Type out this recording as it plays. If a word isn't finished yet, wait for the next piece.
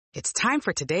It's time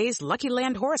for today's Lucky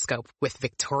Land horoscope with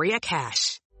Victoria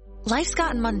Cash. Life's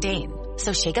gotten mundane,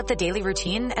 so shake up the daily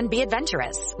routine and be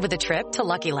adventurous with a trip to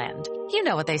Lucky Land. You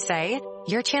know what they say,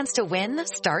 your chance to win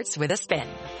starts with a spin.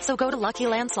 So go to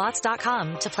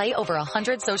LuckyLandSlots.com to play over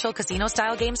 100 social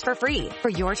casino-style games for free for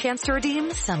your chance to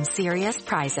redeem some serious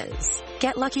prizes.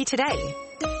 Get lucky today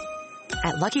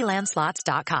at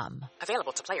LuckyLandSlots.com.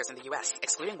 Available to players in the U.S.,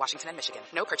 excluding Washington and Michigan.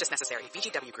 No purchase necessary.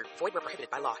 VGW Group. Void where prohibited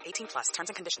by law. 18+. Terms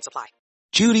and conditions apply.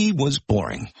 Judy was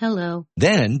boring. Hello.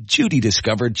 Then Judy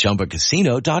discovered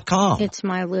ChumbaCasino.com. It's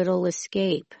my little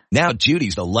escape. Now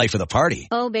Judy's the life of the party.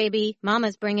 Oh, baby,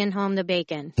 mama's bringing home the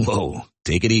bacon. Whoa,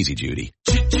 take it easy, Judy.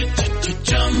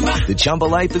 The Chumba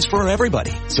life is for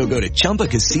everybody. So go to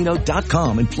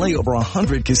ChumbaCasino.com and play over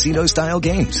 100 casino-style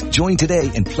games. Join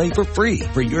today and play for free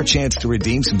for your chance to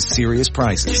redeem some serious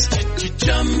prizes.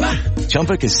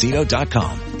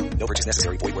 ChumbaCasino.com. No purchase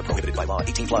necessary. Void where prohibited by law.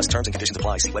 18+. Terms and conditions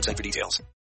apply. See website for details.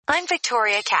 I'm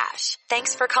Victoria Cash.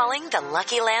 Thanks for calling the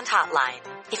Lucky Land Hotline.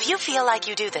 If you feel like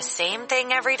you do the same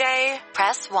thing every day,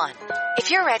 press 1.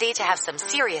 If you're ready to have some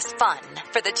serious fun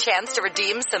for the chance to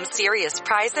redeem some serious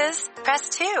prizes, press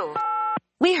 2.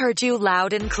 We heard you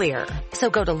loud and clear. So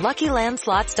go to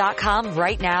LuckyLandSlots.com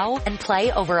right now and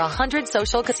play over 100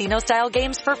 social casino-style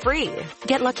games for free.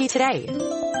 Get lucky today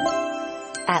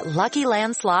at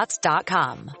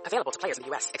LuckyLandSlots.com. Available to players in the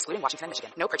U.S., excluding Washington and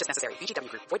Michigan. No purchase necessary. VGW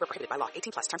Group. Void where prohibited by law. 18+.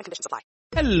 Terms and conditions apply.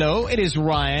 Hello, it is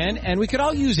Ryan, and we could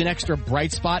all use an extra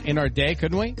bright spot in our day,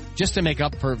 couldn't we? Just to make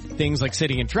up for things like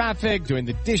sitting in traffic, doing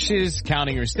the dishes,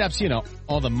 counting your steps, you know,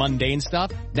 all the mundane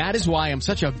stuff. That is why I'm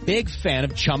such a big fan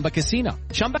of Chumba Casino.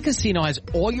 Chumba Casino has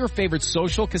all your favorite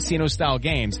social casino-style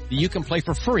games that you can play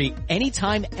for free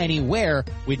anytime, anywhere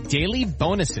with daily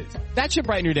bonuses. That should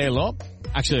brighten your day a little.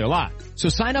 Actually, a lot. So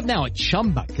sign up now at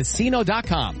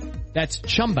ChumbaCasino.com. That's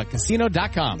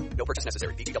ChumbaCasino.com. No purchase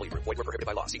necessary. VGW Group. Void where prohibited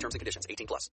by law. See terms and conditions.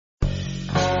 18+.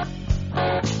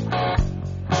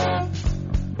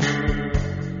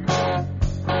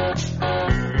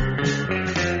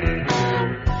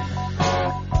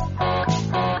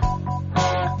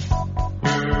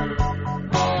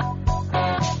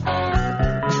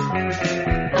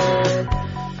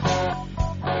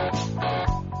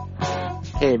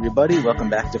 Hey everybody, welcome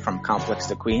back to From Complex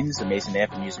to Queens, Amazing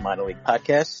Avenues Minor League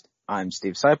Podcast. I'm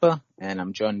Steve Sypa, and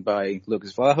I'm joined by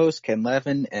Lucas Vlahos, Ken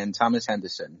Lavin, and Thomas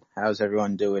Henderson. How's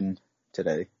everyone doing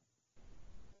today?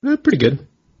 Pretty good.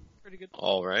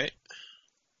 All right.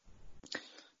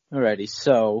 Alrighty,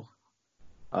 so,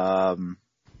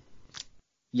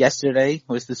 yesterday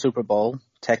was the Super Bowl,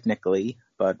 technically,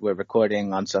 but we're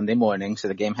recording on Sunday morning, so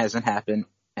the game hasn't happened,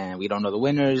 and we don't know the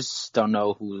winners, don't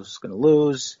know who's going to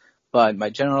lose. But my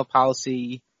general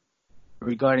policy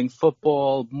regarding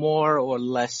football more or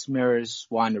less mirrors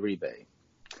Juan Uribe.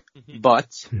 But,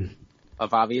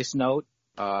 of obvious note,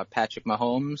 Patrick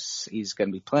Mahomes, he's going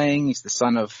to be playing. He's the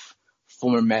son of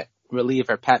former Met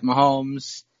reliever Pat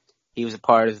Mahomes. He was a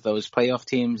part of those playoff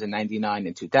teams in 99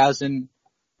 and 2000.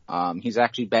 He's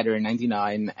actually better in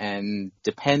 99, and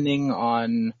depending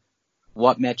on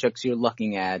what metrics you're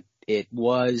looking at, it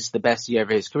was the best year of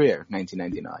his career,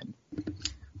 1999.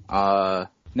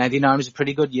 99 was a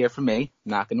pretty good year for me,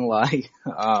 not gonna lie.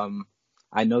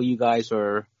 I know you guys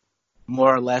are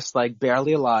more or less like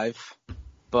barely alive,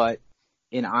 but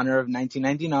in honor of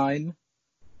 1999,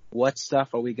 what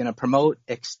stuff are we gonna promote,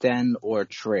 extend, or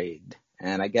trade?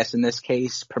 And I guess in this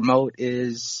case, promote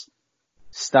is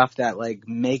stuff that like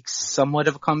makes somewhat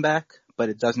of a comeback, but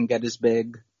it doesn't get as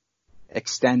big.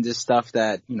 Extend is stuff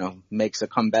that, you know, makes a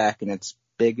comeback and it's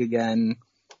big again.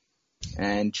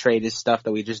 And trade is stuff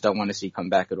that we just don't want to see come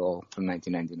back at all from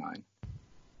 1999.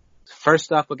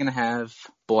 First up, we're going to have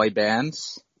boy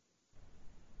bands.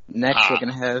 Next, we're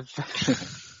going to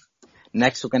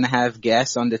have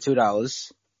gas under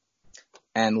 $2.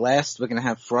 And last, we're going to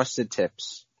have frosted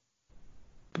tips.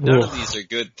 None of these are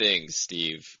good things,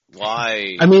 Steve.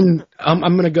 Why? I mean, I'm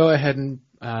going to go ahead and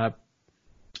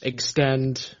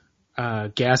extend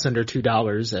gas under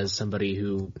 $2 as somebody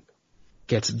who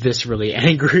gets viscerally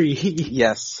angry.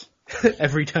 Yes.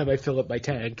 Every time I fill up my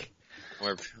tank.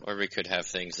 Or we could have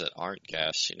things that aren't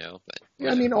gas, you know. But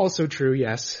I mean, also true,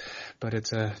 yes. But it's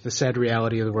the sad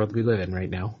reality of the world we live in right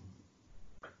now.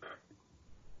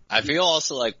 I feel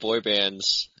also like boy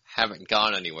bands haven't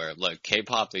gone anywhere. Look,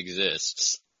 K-pop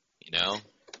exists, you know.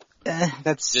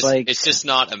 It's just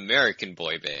not American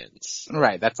boy bands.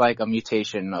 Right, that's like a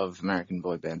mutation of American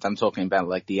boy bands. I'm talking about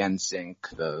like the NSYNC,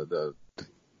 the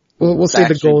we'll say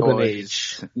the golden Boys.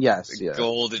 age. Yes, the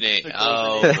golden age.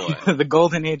 Oh boy, the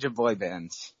golden age of boy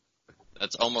bands.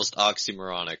 That's almost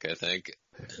oxymoronic, I think.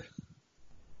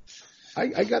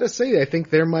 I gotta say, I think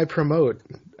they're my promote.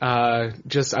 I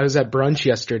was at brunch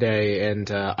yesterday,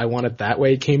 and I Want It That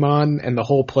Way came on, and the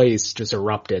whole place just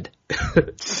erupted.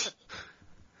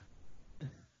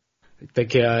 I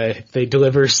think they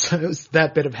deliver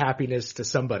that bit of happiness to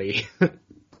somebody.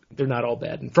 They're not all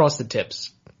bad. And Frosted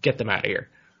Tips, get them out of here.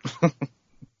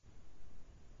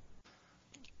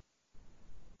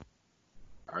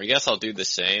 I guess I'll do the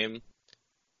same.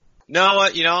 No,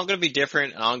 what? I'm gonna be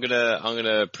different. I'm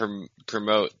gonna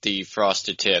promote the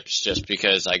Frosted Tips just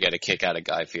because I get a kick out of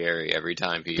Guy Fieri every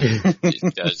time he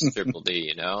does Triple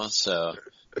D. So.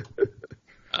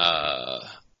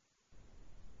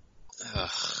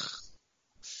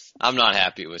 I'm not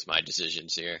happy with my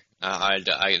decisions here. But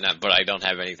I don't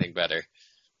have anything better.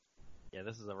 Yeah,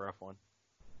 this is a rough one.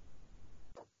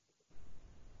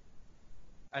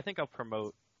 I think I'll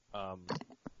promote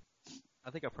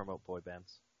boy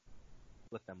bands.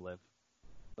 Let them live.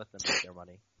 Let them make their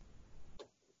money.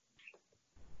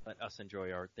 Let us enjoy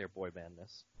their boy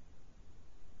bandness.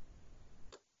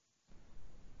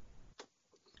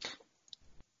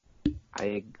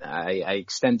 I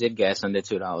extended gas under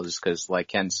 $2 because, like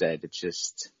Ken said, it's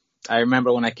just. I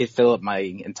remember when I could fill up my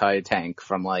entire tank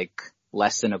from like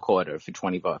less than a quarter for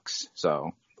 $20.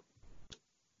 So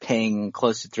paying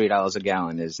close to $3 a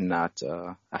gallon is not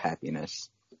a happiness.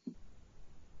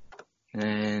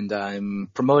 And I'm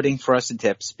promoting Frosted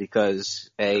Tips because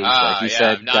A, like you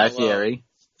said, Guy Fieri,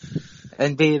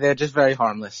 and B, they're just very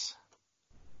harmless.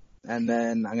 And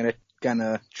then I'm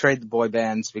gonna trade the boy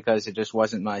bands because it just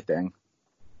wasn't my thing.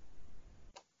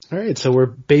 All right, so we're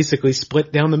basically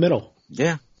split down the middle.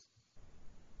 Yeah.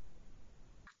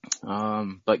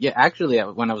 But yeah, actually,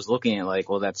 when I was looking at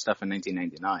that stuff in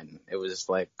 1999, it was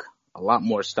a lot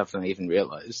more stuff than I even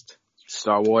realized.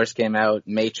 Star Wars came out,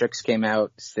 Matrix came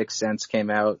out, Sixth Sense came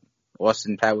out,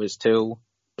 Austin Powers 2,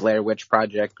 Blair Witch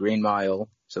Project, Green Mile.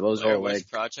 So those Blair are Witch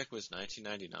Project was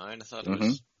 1999. I thought it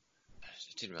was. I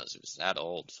didn't realize it was that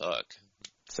old. Fuck.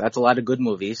 So that's a lot of good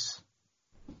movies.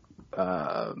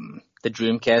 The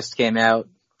Dreamcast came out,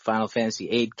 Final Fantasy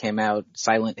VIII came out,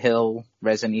 Silent Hill,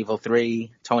 Resident Evil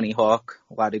 3, Tony Hawk,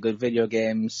 a lot of good video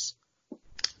games.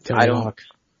 I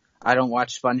don't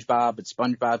watch SpongeBob, but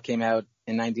SpongeBob came out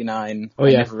in 99. Oh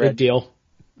yeah, big deal.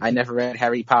 I never read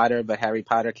Harry Potter, but Harry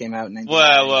Potter came out in 99.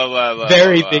 Whoa.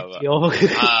 Very big deal.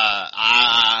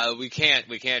 We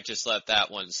can't just let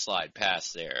that one slide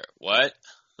past there. What?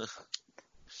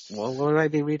 Well, what would I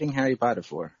be reading Harry Potter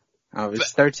for? I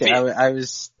was 13. I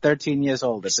was 13 years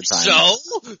old at the time.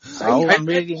 So I'm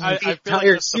reading the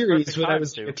entire series when I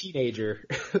was a teenager.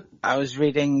 I was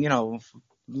reading,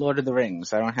 Lord of the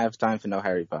Rings. I don't have time for no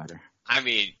Harry Potter. I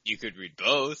mean, you could read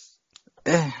both.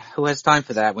 Who has time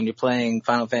for that when you're playing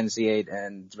Final Fantasy VIII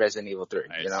and Resident Evil 3?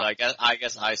 Right, so I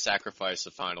guess I sacrificed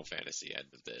the Final Fantasy end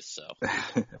of this. So.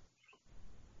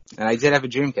 And I did have a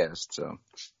Dreamcast, so.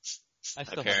 My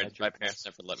parents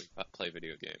never let me play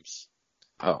video games.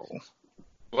 Oh.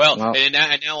 Well, and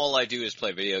now all I do is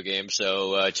play video games,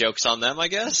 so joke's on them, I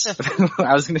guess.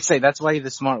 I was going to say, that's why you're the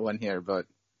smart one here, but.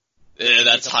 Yeah,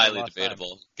 that's highly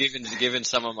debatable. Given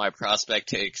some of my prospect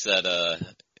takes that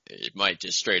it might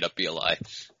just straight up be a lie.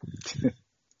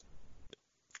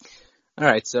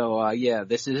 Alright, so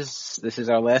this is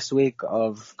our last week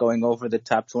of going over the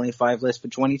top 25 list for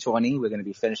 2020. We're going to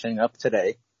be finishing up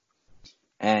today.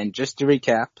 And just to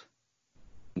recap,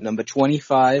 number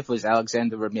 25 was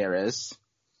Alexander Ramirez.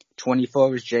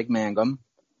 24 was Jake Mangum.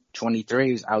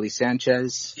 23 was Ali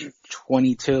Sanchez.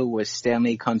 22 was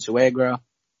Stanley Consuegra.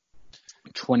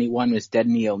 21 was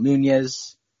Dedniel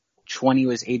Nunez. 20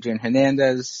 was Adrian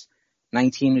Hernandez.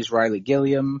 19 was Riley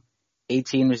Gilliam.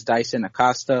 18 was Dyson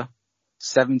Acosta.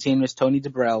 17 was Tony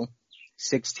DeBrell.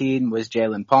 16 was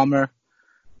Jalen Palmer.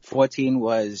 14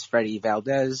 was Freddie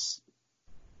Valdez.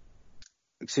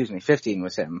 15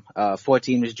 was him.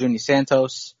 14 was Junior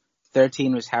Santos.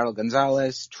 13 was Harold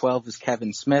Gonzalez. 12 was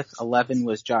Kevin Smith. 11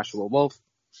 was Joshua Wolf.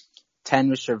 10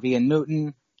 was Shervian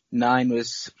Newton. 9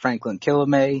 was Franklin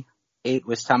Killamay. 8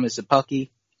 was Thomas Zapucki.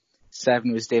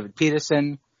 7 was David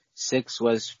Peterson. 6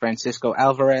 was Francisco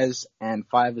Alvarez. And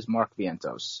 5 was Mark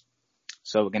Vientos.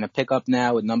 So we're going to pick up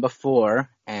now with number 4.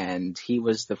 And he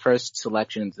was the first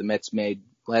selection the Mets made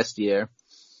last year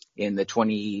in the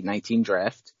 2019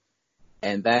 draft.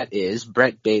 And that is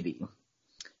Brett Baty.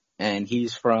 And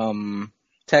he's from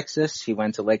Texas. He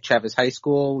went to Lake Travis High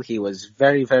School. He was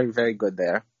very, very, very good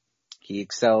there. He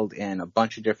excelled in a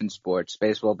bunch of different sports,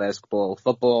 baseball, basketball,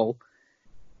 football.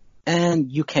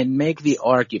 And you can make the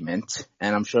argument,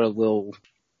 and I'm sure we'll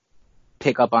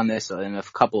pick up on this in a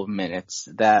couple of minutes,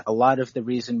 that a lot of the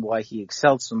reason why he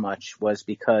excelled so much was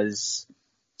because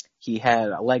he had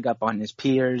a leg up on his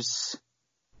peers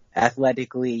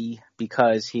athletically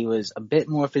because he was a bit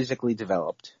more physically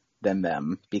developed than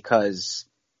them, because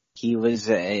he was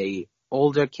a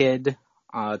older kid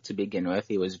to begin with.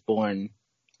 He was born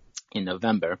in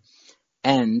November,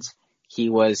 and he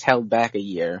was held back a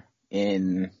year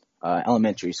in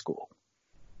elementary school.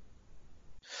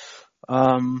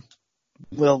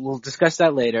 We'll discuss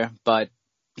that later, but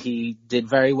he did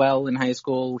very well in high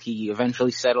school. He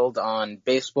eventually settled on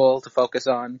baseball to focus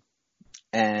on,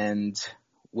 and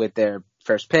with their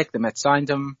first pick, the Mets signed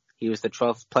him. He was the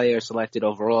 12th player selected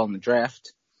overall in the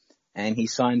draft, and he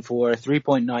signed for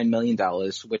 $3.9 million,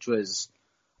 which was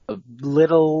a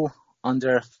little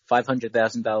under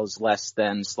 $500,000 less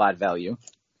than slot value.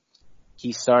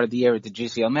 He started the year with the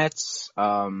GCL Mets.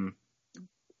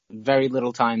 Very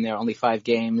little time there, only 5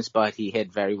 games, but he hit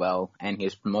very well, and he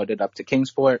was promoted up to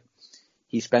Kingsport.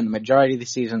 He spent the majority of the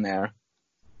season there,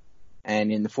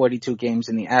 and in the 42 games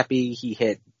in the Appy, he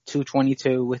hit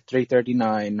 .222 with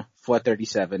 .339,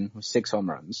 .437 with 6 home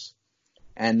runs.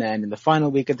 And then in the final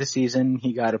week of the season,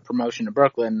 he got a promotion to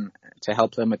Brooklyn to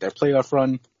help them with their playoff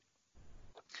run.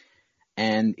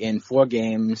 And in 4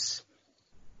 games,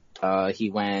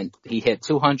 he hit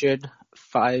 200,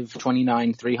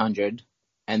 529, 300,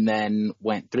 and then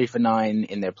went 3 for 9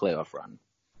 in their playoff run.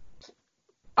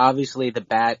 Obviously, the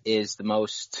bat is the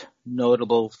most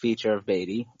notable feature of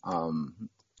Baty.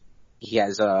 He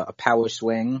has a power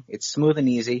swing. It's smooth and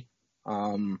easy.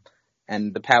 And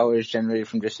the power is generated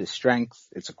from just his strength.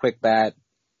 It's a quick bat,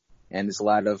 and there's a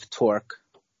lot of torque.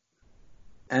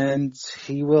 And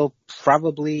he will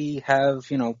probably have,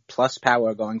 plus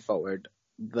power going forward.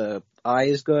 The eye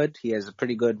is good. He has a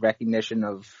pretty good recognition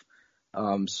of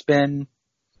spin.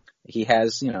 He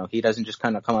has, he doesn't just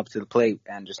kind of come up to the plate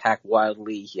and just hack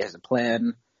wildly. He has a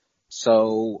plan.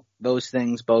 So those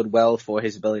things bode well for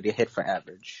his ability to hit for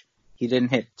average. He didn't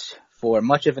hit for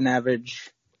much of an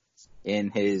average in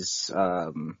his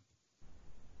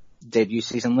debut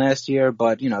season last year,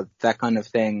 but, that kind of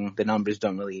thing, the numbers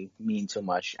don't really mean too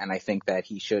much, and I think that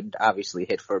he should obviously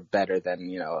hit for better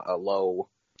than, a low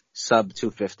sub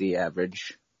 250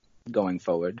 average going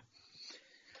forward.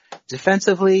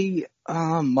 Defensively,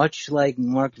 much like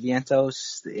Mark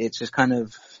Vientos, it's just kind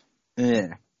of,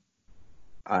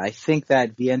 I think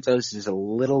that Vientos is a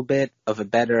little bit of a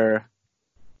better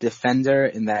defender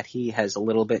in that he has a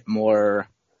little bit more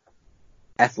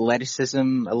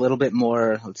athleticism, a little bit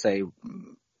more, let's say,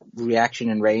 reaction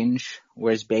and range,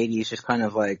 whereas Baty is just kind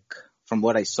of like, from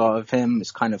what I saw of him,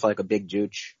 is kind of like a big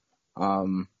juice.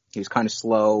 He was kind of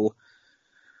slow.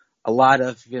 A lot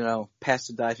of,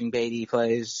 passive diving Baty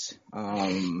plays,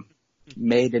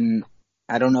 made in,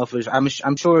 I don't know if it was,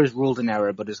 I'm sure it was ruled an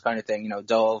error, but it's kind of thing,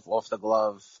 dove off the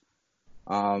glove.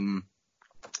 The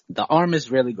arm is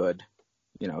really good.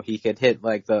 He could hit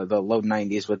like the low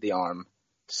 90s with the arm.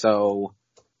 So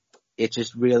it's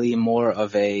just really more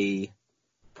of a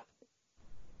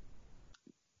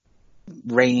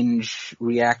range,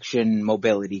 reaction,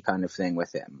 mobility kind of thing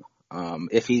with him.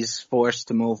 If he's forced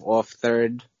to move off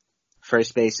third,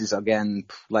 first base is, again,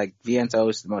 like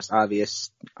Vientos, the most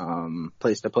obvious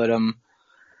place to put him.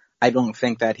 I don't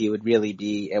think that he would really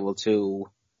be able to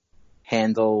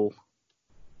handle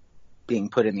being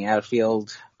put in the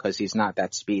outfield because he's not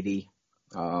that speedy.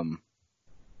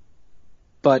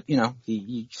 But,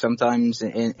 he sometimes,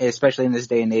 especially in this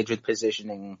day and age with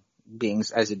positioning being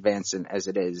as advanced as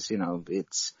it is,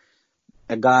 it's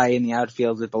a guy in the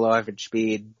outfield with below average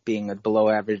speed being a below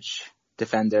average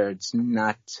defender. It's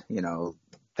not,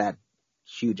 that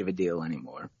huge of a deal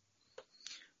anymore.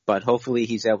 But hopefully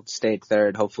he's able to stay at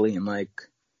third. Hopefully in like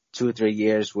 2 or 3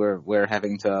 years we're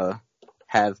having to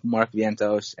have Mark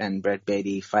Vientos and Brett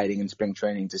Baty fighting in spring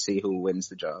training to see who wins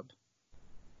the job.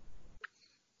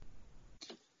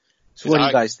 So what do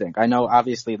you guys think? I know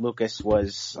obviously Lucas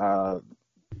was a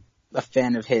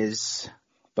fan of his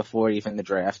before even the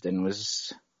draft and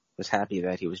was happy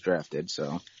that he was drafted.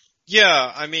 So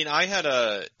yeah,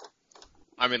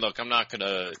 look, I'm not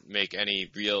gonna make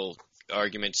any real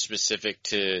argument specific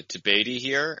to Baty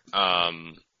here.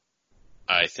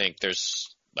 I think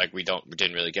there's, like, we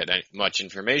didn't really get much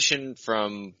information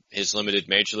from his limited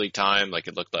major league time, like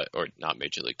it looked like, or not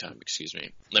major league time, excuse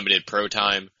me, limited pro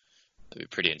time. That'd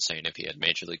be pretty insane if he had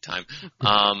major league time.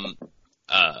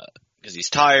 Because he's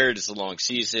tired, it's a long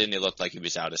season, it looked like he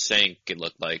was out of sync, it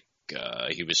looked like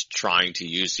he was trying to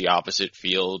use the opposite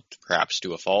field, perhaps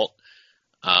to a fault.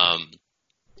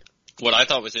 What I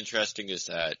thought was interesting is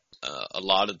that a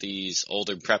lot of these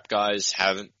older prep guys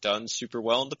haven't done super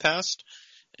well in the past,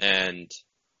 and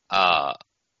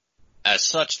as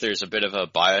such, there's a bit of a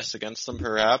bias against them,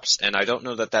 perhaps, and I don't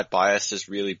know that bias is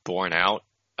really borne out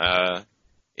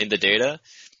in the data.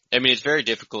 I mean, it's very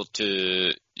difficult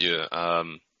to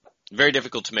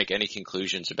make any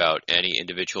conclusions about any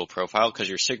individual profile because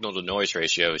your signal to noise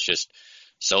ratio is just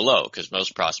so low because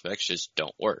most prospects just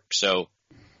don't work. So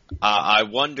I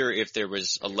wonder if there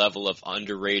was a level of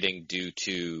underrating due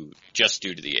to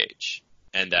the age,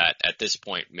 and that at this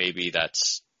point maybe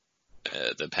that's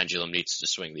the pendulum needs to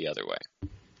swing the other way.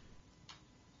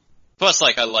 Plus,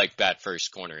 I like bat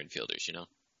first corner infielders, you know.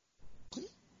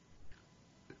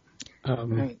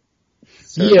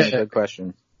 Yeah, good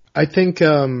question. I think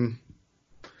I'm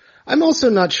also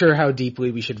not sure how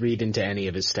deeply we should read into any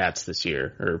of his stats this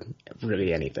year, or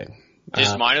really anything.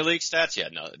 His minor league stats? Yeah,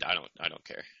 no, I don't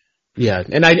care. Yeah,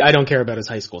 and I don't care about his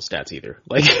high school stats either.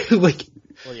 Well,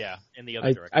 yeah, in the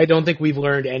other direction. I don't think we've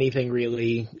learned anything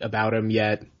really about him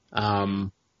yet.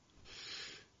 You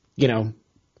know,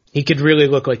 he could really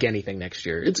look like anything next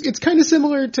year. It's kind of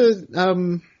similar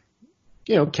to,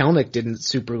 you know, Kelenic didn't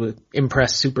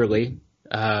impress superly,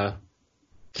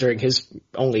 during his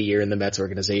only year in the Mets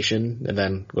organization, and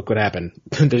then look what happened.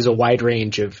 There's a wide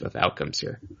range of outcomes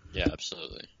here. Yeah,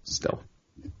 absolutely. Still.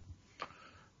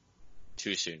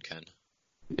 Too soon, Ken.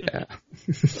 Yeah.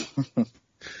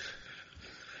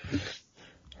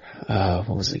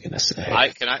 What was I gonna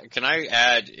say? Can I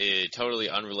add, totally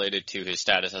unrelated to his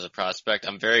status as a prospect?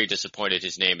 I'm very disappointed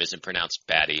his name isn't pronounced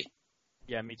Batty.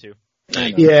 Yeah, me too.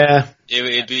 Yeah.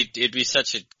 It'd be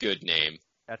such a good name.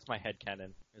 That's my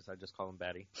headcanon, is I just call him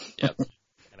Batty. Yep.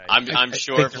 I'm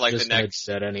sure for the next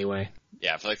anyway.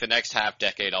 Yeah, for the next half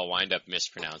decade, I'll wind up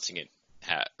mispronouncing it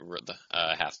half the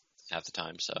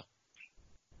time. So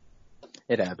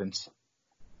it happens.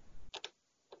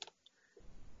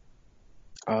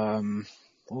 What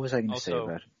was I going to say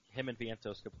about it? Him and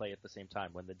Vientos could play at the same time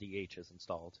when the DH is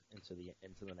installed into the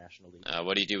National League.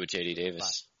 What do you do with JD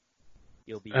Davis?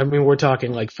 I mean, we're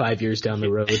talking 5 years down the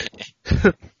road.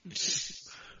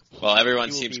 Well,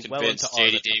 everyone seems convinced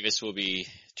JD Davis will be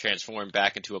transformed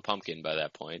back into a pumpkin by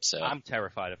that point. So I'm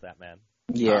terrified of that man.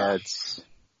 Yeah,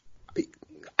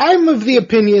 I'm of the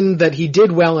opinion that he did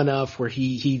well enough where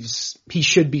he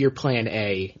should be your plan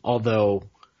A, although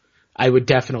I would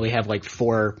definitely have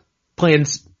 4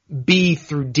 plans B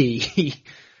through D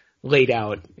laid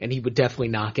out, and he would definitely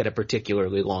not get a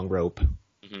particularly long rope.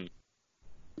 Mm-hmm.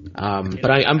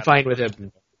 But I'm fine with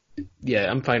him. Yeah,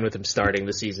 I'm fine with him starting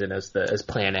the season as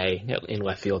plan A in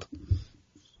left field.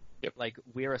 Yep.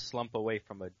 We're a slump away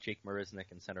from a Jake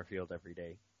Marisnick in center field every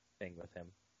day thing with him.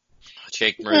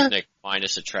 Jake Marisnick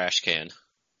minus a trash can.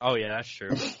 Oh yeah, that's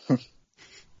true.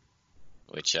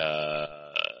 Which,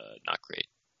 not great,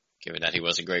 given that he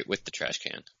wasn't great with the trash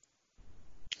can.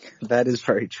 That is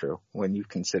very true when you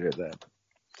consider that.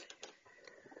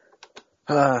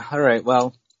 Alright,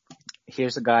 well,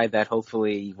 here's a guy that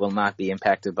hopefully will not be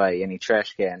impacted by any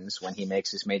trash cans when he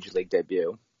makes his major league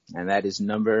debut. And that is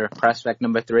prospect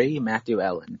number 3, Matthew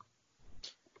Allen.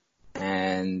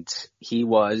 And he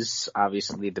was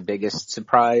obviously the biggest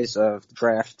surprise of the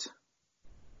draft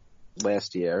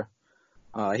last year.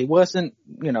 He wasn't,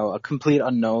 a complete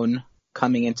unknown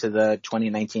coming into the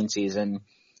 2019 season,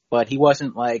 but he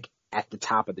wasn't at the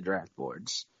top of the draft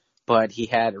boards. But he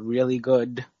had a really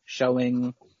good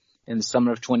showing in the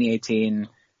summer of 2018,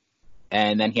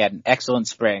 and then he had an excellent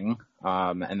spring,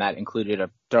 and that included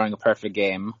throwing a perfect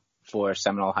game for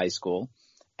Seminole High School,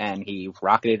 and he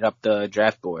rocketed up the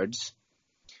draft boards,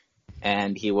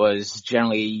 and he was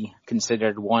generally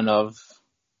considered one of,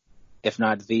 if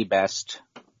not the best,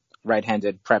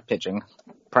 right-handed prep pitching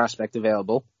prospect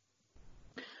available.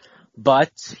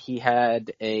 But he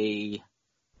had a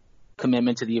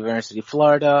commitment to the University of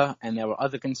Florida, and there were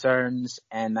other concerns,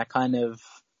 and that kind of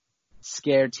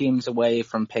scared teams away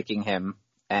from picking him.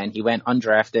 And he went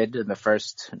undrafted in the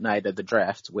first night of the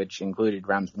draft, which included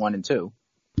rounds 1 and 2.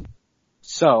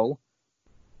 So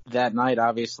that night,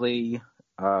 obviously,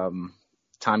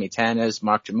 Tommy Tanis,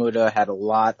 Mark Jamuda had a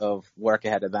lot of work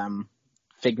ahead of them,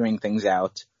 figuring things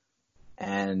out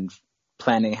and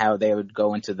planning how they would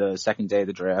go into the second day of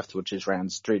the draft, which is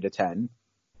rounds 3 to 10,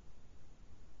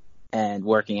 and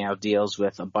working out deals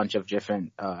with a bunch of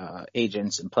different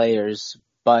agents and players.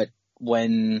 But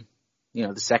when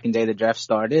the second day of the draft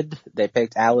started, they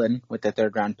picked Allen with their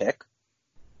 3rd round pick,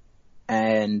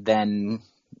 and then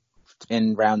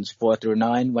in rounds 4 through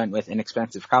 9 went with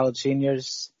inexpensive college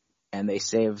seniors, and they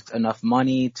saved enough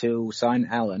money to sign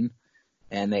Allen,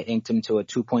 and they inked him to a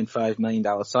 $2.5 million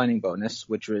signing bonus,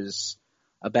 which was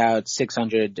about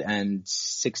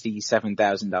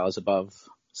 $667,000 above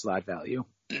slot value.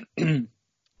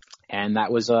 And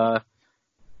that was a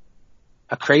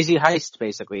a crazy heist,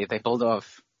 basically, they pulled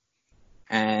off.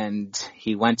 And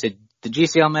he went to the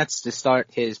GCL Mets to start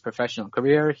his professional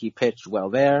career. He pitched well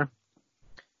there.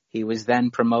 He was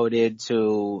then promoted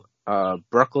to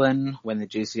Brooklyn when the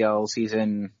GCL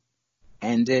season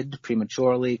ended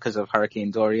prematurely because of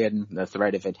Hurricane Dorian, the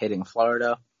threat of it hitting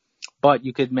Florida. But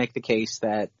you could make the case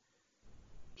that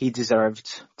he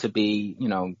deserved to be,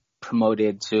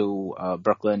 promoted to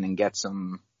Brooklyn and get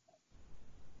some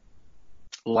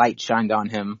light shined on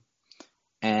him.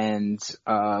 And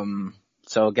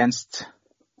so against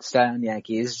Staten Island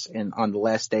Yankees on the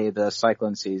last day of the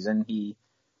Cyclone season, he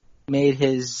made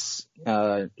his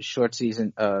short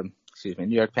season,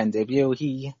 New York Penn debut.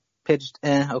 He pitched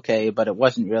okay, but it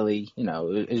wasn't really,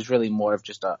 it was really more of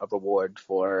just a reward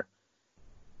for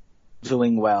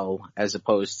doing well as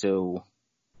opposed to,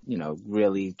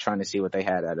 really trying to see what they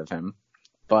had out of him.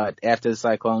 But after the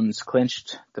Cyclones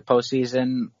clinched the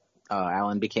postseason,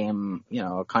 Allen became,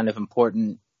 a kind of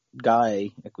important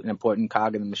guy, an important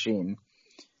cog in the machine.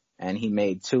 And he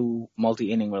made 2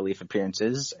 multi-inning relief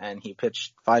appearances, and he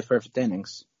pitched 5 perfect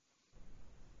innings.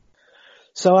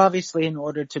 So obviously, in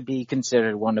order to be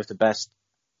considered one of the best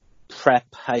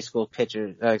prep high school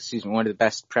pitchers, one of the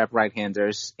best prep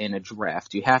right-handers in a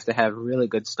draft, you have to have really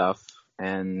good stuff,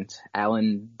 and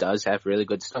Allen does have really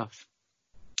good stuff.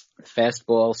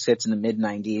 Fastball sits in the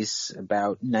mid-90s,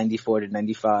 about 94 to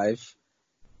 95,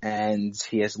 and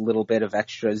he has a little bit of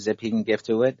extra zip he can give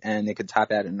to it, and it could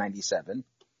top out at 97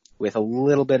 with a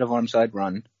little bit of arm side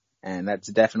run, and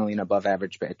that's definitely an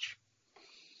above-average pitch.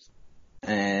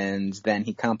 And then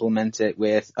he complements it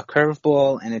with a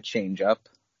curveball and a changeup,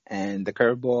 and the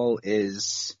curveball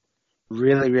is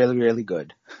really, really, really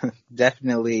good.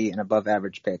 Definitely an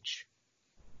above-average pitch.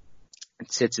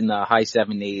 It sits in the high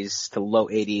 70s to low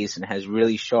 80s and has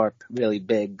really sharp, really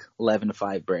big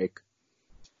 11-5 break.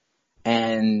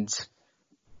 And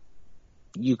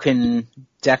you can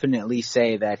definitely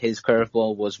say that his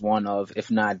curveball was one of,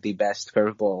 if not the best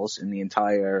curveballs in the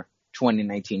entire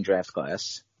 2019 draft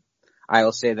class.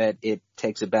 I'll say that it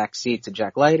takes a back seat to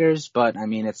Jack Leiter's, but I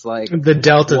mean, it's like the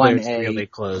delta there is 1A, really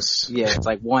close. Yeah, it's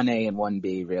like 1A and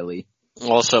 1B, really.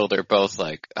 Also, they're both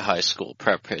like high school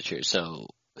prep pitchers, so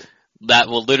that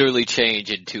will literally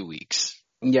change in 2 weeks.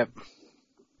 Yep.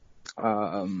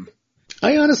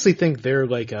 I honestly think they're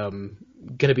like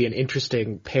gonna be an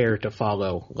interesting pair to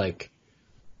follow. Like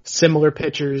similar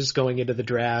pitchers going into the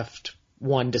draft.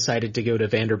 One decided to go to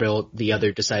Vanderbilt, the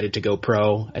other decided to go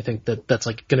pro. I think that's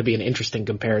like gonna be an interesting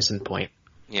comparison point.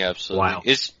 Yeah, absolutely. Wow.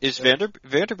 Is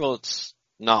Vanderbilt's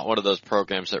not one of those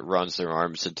programs that runs their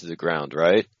arms into the ground,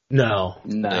 right? No,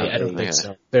 I don't think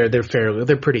so. They're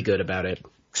pretty good about it.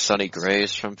 Sonny Gray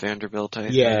is from Vanderbilt, I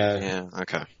think. Yeah,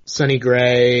 okay. Sonny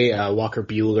Gray, Walker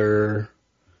Buehler.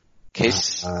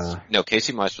 Casey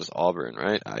Mize was Auburn,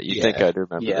 right? You'd think I'd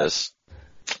remember this.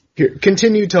 Here,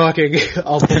 continue talking.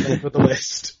 I'll pull up with the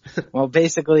list. Well,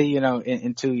 basically,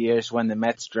 in 2 years when the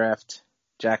Mets draft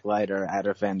Jack Leiter out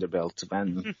of Vanderbilt,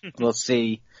 then we'll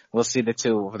see the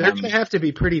two of them. They're going to have to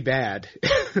be pretty bad.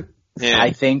 Yeah.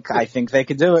 I think they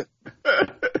could do it.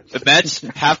 The Mets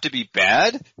have to be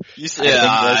bad?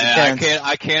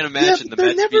 I can't imagine the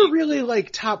Mets. They're never really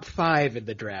like top 5 in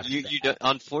the draft.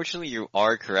 Unfortunately, you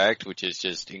are correct, which is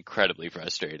just incredibly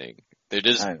frustrating. They're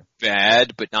just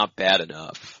bad, but not bad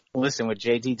enough. Listen, with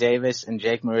J.D. Davis and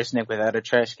Jake Marisnick without a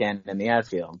trash can in the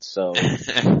outfield, so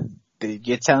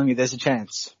you're telling me there's a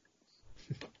chance.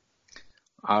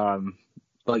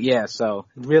 But yeah, so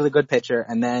really good pitcher,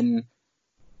 and then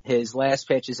his last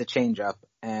pitch is a changeup,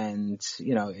 and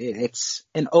it's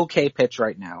an okay pitch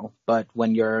right now. But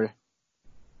when your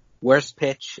worst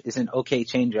pitch is an okay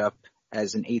changeup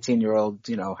as an 18-year-old,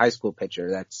 high school pitcher,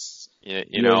 that's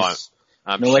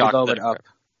I'm no way to shocked go that but up.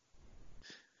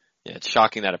 Yeah, it's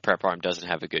shocking that a prep arm doesn't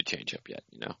have a good changeup yet.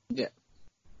 Yeah,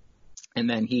 and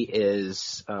then he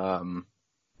is, well,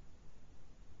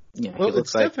 he looks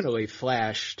it's like definitely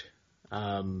flashed.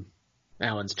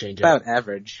 Allen's changeup about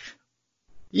average.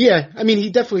 Yeah, I mean, he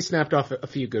definitely snapped off a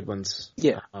few good ones.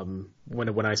 Yeah.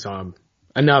 When I saw him,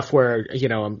 enough where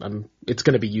it's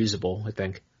going to be usable. I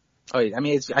think. Oh, I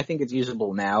mean, I think it's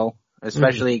usable now,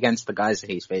 especially against the guys that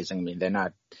he's facing. I mean, they're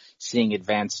not seeing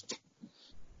advanced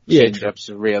changeups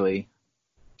really,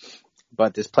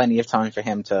 but there's plenty of time for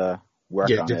him to work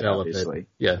on it, obviously.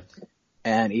 Yeah.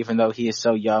 And even though he is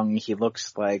so young, he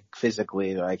looks like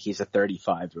physically like he's a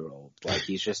 35-year-old. Like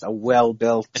he's just a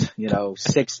well-built,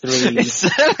 6'3",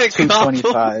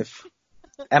 225.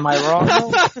 Am I wrong?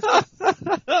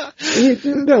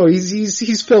 No,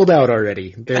 he's filled out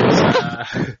already. There's,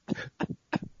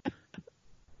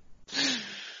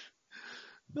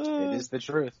 It is the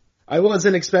truth. I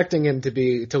wasn't expecting him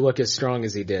to look as strong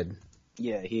as he did.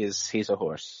 Yeah, he's a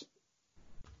horse.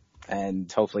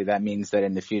 And hopefully that means that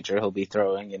in the future he'll be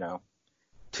throwing,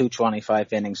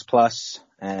 225 innings plus,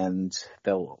 and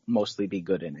they'll mostly be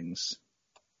good innings.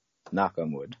 Knock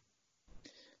on wood.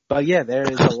 But yeah,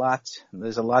 there's a lot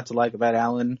to like about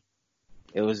Allen.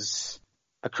 It was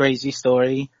a crazy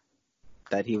story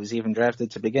that he was even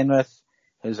drafted to begin with.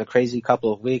 It was a crazy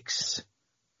couple of weeks.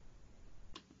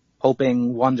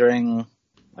 Wondering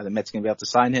are the Mets going to be able to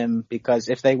sign him? Because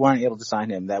if they weren't able to sign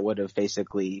him, that would have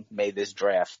basically made this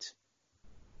draft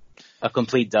a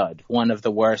complete dud. One of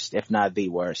the worst, if not the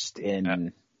worst,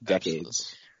 in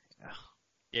decades.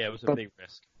 Yeah, it was a big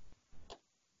risk.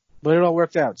 But it all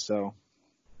worked out, so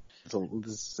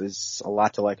there's a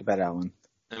lot to like about Allen.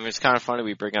 I mean, it's kind of funny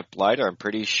we bring up Leiter. I'm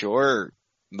pretty sure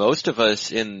most of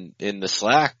us in the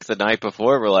Slack the night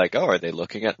before were like, oh, are they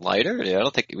looking at Leiter? I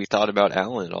don't think we thought about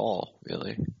Allen at all,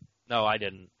 really. No, I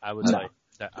didn't. I was like,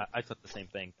 I thought the same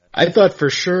thing. I thought for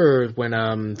sure when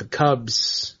the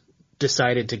Cubs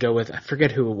decided to go with, I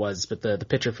forget who it was, but the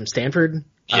pitcher from Stanford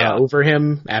over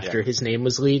him after his name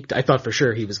was leaked, I thought for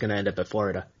sure he was going to end up at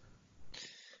Florida.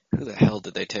 Who the hell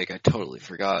did they take? I totally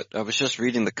forgot. I was just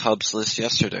reading the Cubs list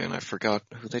yesterday and I forgot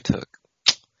who they took.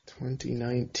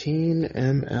 2019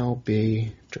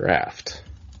 MLB draft.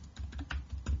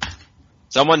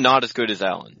 Someone not as good as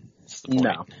Allen. That's the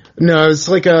point. No, it's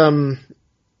like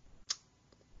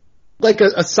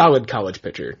a solid college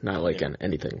pitcher, not like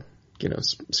anything,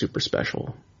 super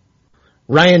special.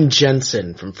 Ryan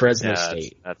Jensen from Fresno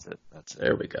State. That's it.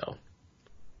 There we go.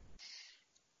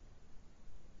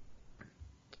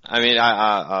 I mean,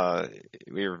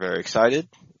 we were very excited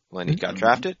when he got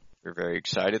drafted. We were very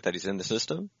excited that he's in the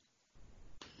system.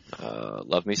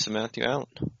 Love me some Matthew Allen.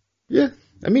 Yeah.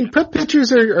 I mean, prep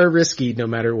pitchers are risky no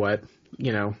matter what,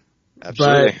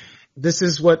 Absolutely. But this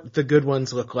is what the good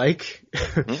ones look like.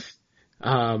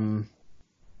 And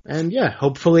yeah,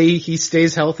 hopefully he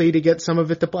stays healthy to get some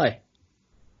of it to play.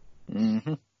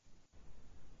 Mm-hmm.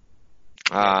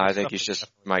 I think he's just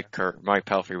Mike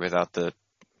Pelfrey without the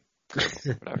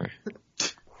whatever.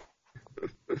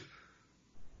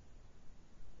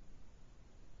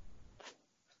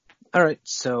 All right,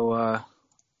 so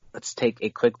let's take a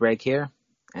quick break here,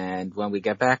 and when we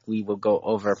get back, we will go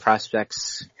over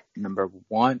prospects number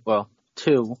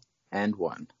 2 and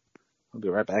 1. We'll be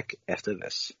right back after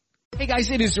this. Hey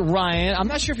guys, it is Ryan. I'm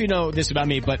not sure if you know this about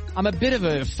me, but I'm a bit of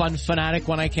a fun fanatic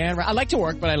when I can. I like to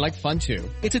work, but I like fun too.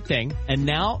 It's a thing. And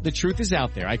now the truth is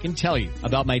out there. I can tell you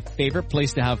about my favorite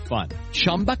place to have fun.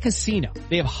 Chumba Casino.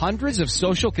 They have hundreds of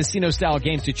social casino style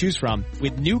games to choose from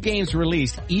with new games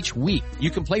released each week. You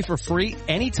can play for free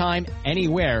anytime,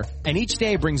 anywhere. And each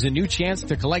day brings a new chance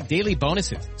to collect daily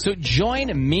bonuses. So join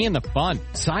me in the fun.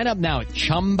 Sign up now at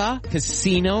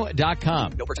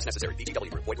ChumbaCasino.com. No purchase necessary.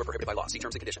 VGW Group. Void where prohibited by law. See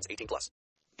terms and conditions. 18+.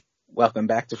 Welcome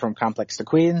back to From Complex to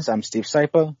Queens. I'm Steve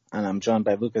Saipa, and I'm joined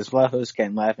by Lucas Vlahos,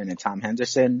 Ken Lavin, and Tom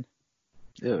Henderson.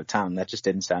 Ew, Tom, that just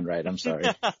didn't sound right. I'm sorry.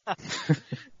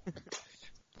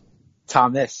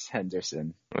 Thomas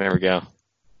Henderson. There we go.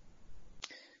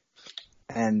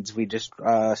 And we just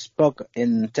spoke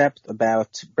in depth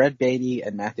about Brett Beatty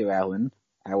and Matthew Allen,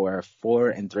 our 4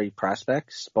 and 3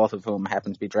 prospects, both of whom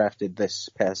happened to be drafted this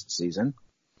past season.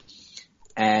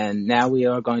 And now we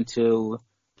are going to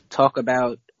talk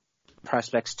about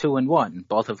prospects 2 and 1,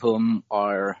 both of whom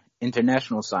are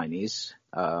international signees,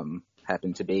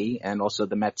 happen to be, and also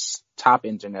the Mets' top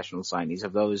international signees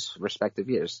of those respective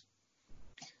years.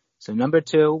 So number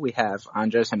 2, we have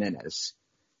Andres Giménez,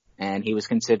 and he was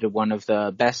considered one of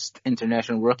the best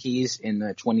international rookies in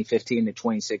the 2015 to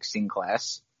 2016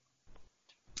 class.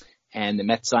 And the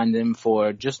Mets signed him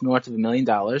for just north of $1 million,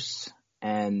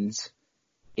 and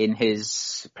in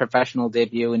his professional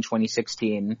debut in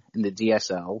 2016 in the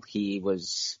DSL, he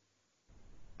was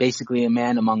basically a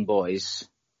man among boys.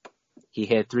 He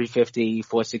hit 350,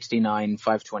 469,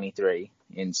 523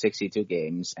 in 62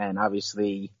 games. And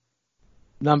obviously,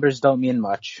 numbers don't mean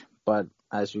much, but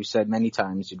as we've said many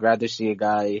times, you'd rather see a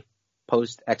guy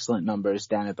post excellent numbers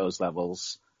down at those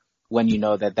levels when you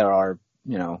know that there are,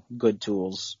 good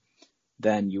tools,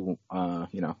 then you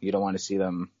don't want to see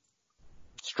them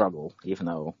struggle, even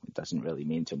though it doesn't really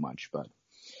mean too much. But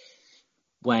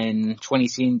when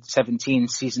 2017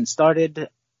 season started,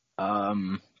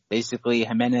 basically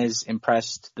Giménez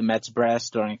impressed the Mets brass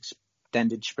during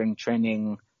extended spring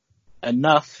training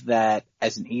enough that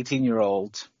as an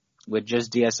 18-year-old with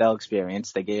just DSL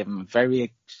experience, they gave him a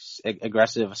very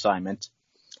aggressive assignment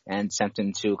and sent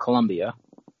him to Colombia.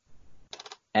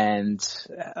 And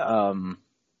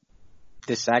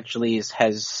this actually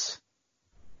has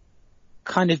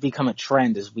kind of become a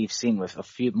trend, as we've seen with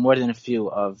more than a few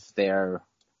of their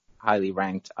highly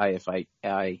ranked IFA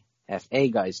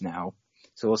guys now.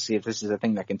 So we'll see if this is a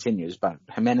thing that continues. But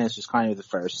Jimenez was kind of the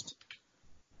first.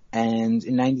 And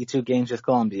in 92 games with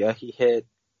Colombia, he hit,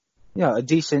 a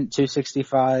decent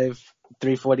 265,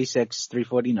 346,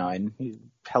 349. He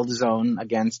held his own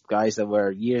against guys that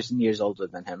were years and years older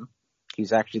than him. He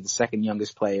was actually the second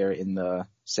youngest player in the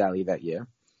Sally that year.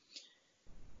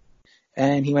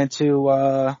 And he went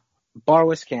to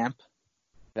Barwis camp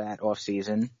that off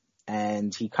season,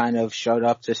 and he kind of showed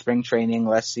up to spring training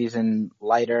last season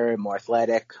lighter, more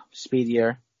athletic,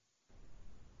 speedier.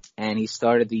 And he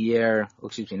started the year,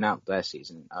 not last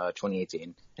season,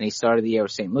 2018. And he started the year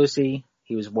with St. Lucie.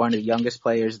 He was one of the youngest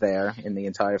players there in the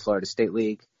entire Florida State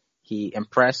League. He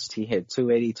impressed. He hit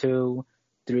 282,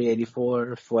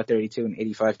 384, 432 in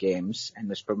 85 games, and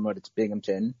was promoted to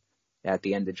Binghamton at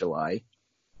the end of July.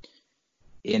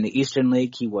 In the Eastern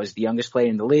League, he was the youngest player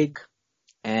in the league.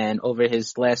 And over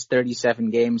his last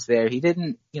 37 games there, he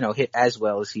didn't, hit as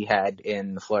well as he had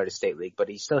in the Florida State League, but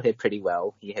he still hit pretty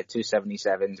well. He hit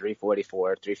 277,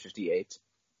 344, 358.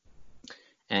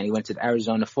 And he went to the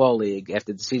Arizona Fall League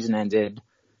after the season ended.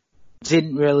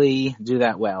 Didn't really do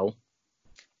that well.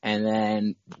 And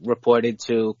then reported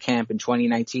to camp in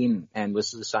 2019 and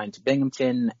was assigned to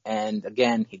Binghamton. And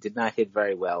again, he did not hit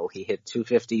very well. He hit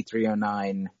 250,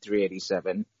 309,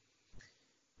 387.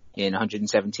 In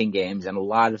 117 games, and a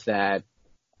lot of that,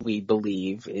 we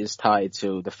believe, is tied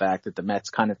to the fact that the Mets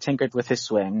kind of tinkered with his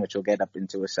swing, which we'll get up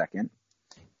into a second.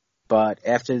 But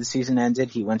after the season ended,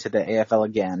 he went to the AFL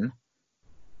again,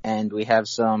 and we have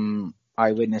some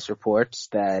eyewitness reports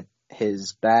that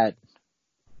his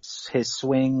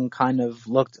swing kind of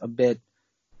looked a bit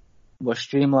more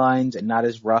streamlined and not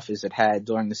as rough as it had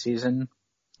during the season.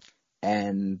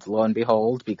 And lo and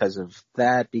behold, because of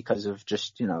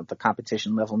just, the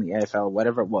competition level in the AFL,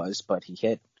 whatever it was, but he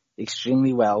hit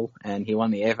extremely well and he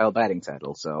won the AFL batting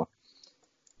title. So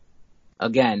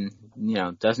again,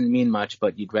 doesn't mean much,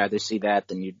 but you'd rather see that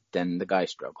than the guy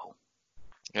struggle.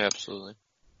 Absolutely.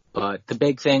 But the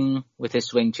big thing with his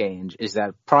swing change is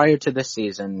that prior to this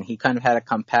season, he kind of had a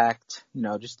compact,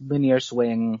 just linear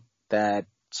swing that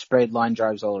sprayed line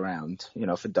drives all around,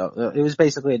 it was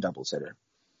basically a double sitter.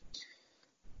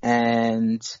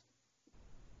 And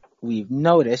we've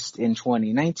noticed in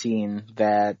 2019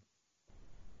 that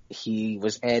he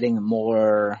was adding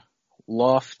more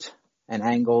loft and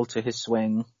angle to his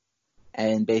swing,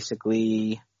 and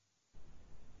basically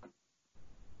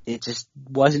it just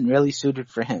wasn't really suited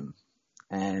for him.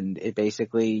 And it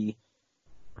basically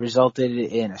resulted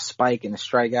in a spike in the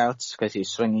strikeouts because he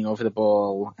was swinging over the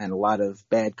ball, and a lot of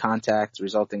bad contact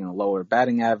resulting in a lower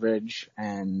batting average.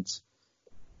 And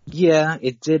yeah,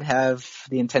 it did have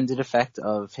the intended effect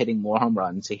of hitting more home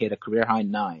runs. He hit a career high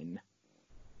 9.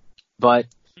 But,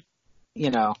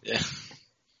 I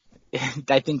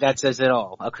think that says it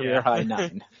all. A career high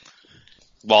 9.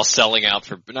 While selling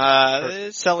out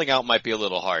selling out might be a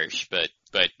little harsh, but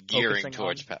gearing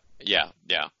towards, yeah.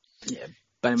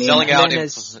 But I mean, selling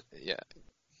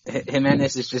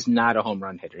Jimenez is just not a home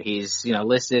run hitter. He's,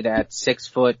 listed at 6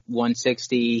 foot,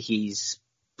 160. He's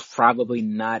probably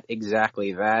not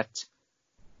exactly that.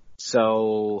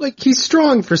 So, he's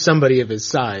strong for somebody of his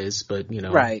size, but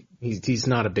right. He's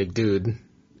not a big dude.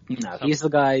 No, he's the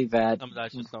guy that some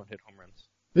guys just don't hit home runs.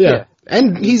 Yeah.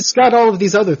 And he's got all of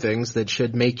these other things that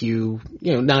should make you,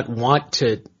 not want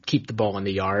to keep the ball in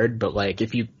the yard, but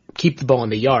if you keep the ball in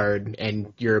the yard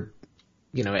and you're,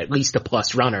 at least a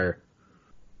plus runner,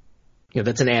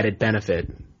 that's an added benefit.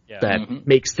 That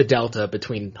makes the delta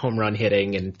between home run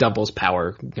hitting and doubles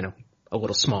power, a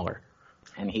little smaller.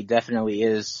 And he definitely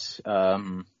is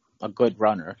a good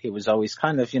runner. He was always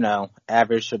kind of,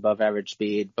 average, above average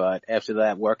speed, but after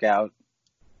that workout,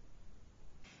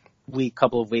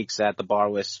 couple of weeks at the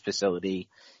Barwis facility,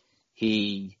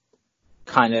 he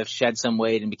kind of shed some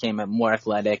weight and became more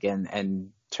athletic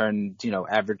and turned,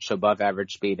 average to above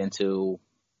average speed into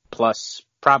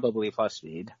probably plus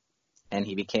speed. And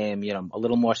he became, a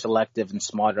little more selective and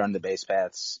smarter on the base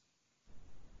paths.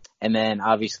 And then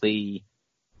obviously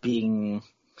being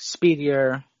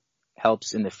speedier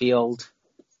helps in the field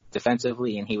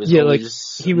defensively. And he was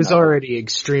he was already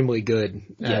extremely good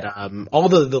at all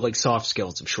the soft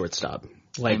skills of shortstop.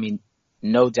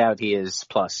 No doubt he is a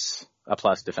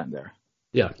plus defender.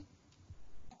 Yeah.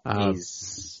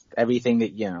 He's everything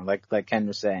that, like Ken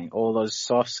was saying, all those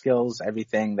soft skills,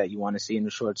 everything that you want to see in the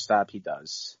shortstop, he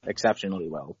does exceptionally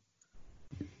well.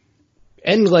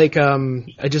 And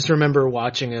I just remember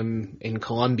watching him in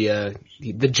Colombia.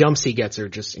 The jumps he gets are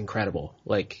just incredible.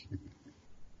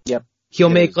 Yep. He'll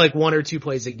make like 1 or 2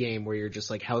 plays a game where you're just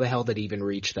like, how the hell did he even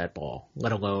reach that ball?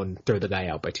 Let alone throw the guy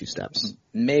out by 2 steps.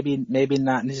 Maybe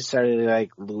not necessarily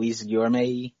like Luis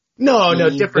Yorme. No,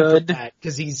 different from that,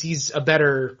 because he's a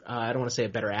better, I don't want to say a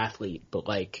better athlete, but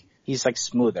like, he's like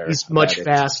smoother. He's much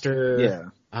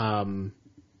faster. Yeah.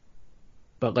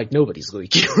 But like nobody's Luis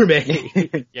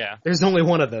Yorme. Yeah. There's only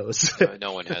one of those.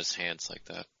 No one has hands like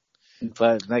that.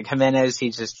 But like Jimenez,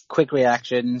 he's just quick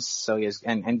reactions, so he has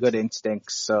and good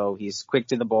instincts. So he's quick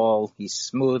to the ball. He's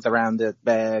smooth around the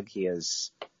bag. He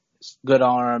has good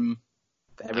arm.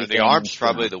 The arm's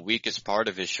probably the weakest part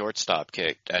of his shortstop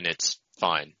kick, and it's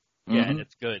fine. Yeah, and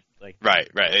it's good. Like right.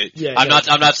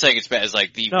 I'm not saying it's bad. It's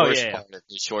like the worst part of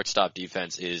his shortstop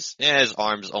defense is his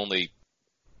arm's only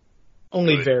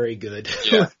good. Very good.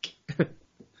 Yeah.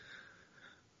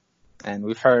 And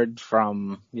we've heard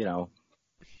from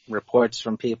reports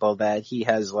from people that he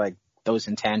has like those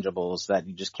intangibles that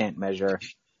you just can't measure.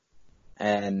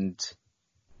 And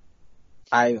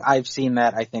I've seen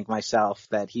that, I think myself,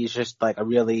 that he's just like a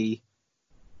really,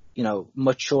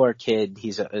 mature kid.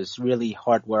 He's a really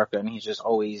hard worker, and he's just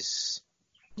always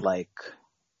like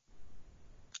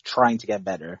trying to get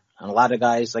better. And a lot of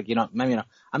guys, like,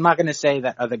 I'm not going to say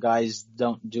that other guys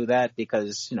don't do that,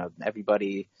 because,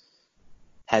 everybody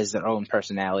has their own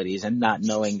personalities, and not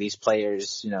knowing these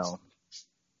players,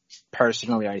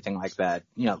 personally or anything like that.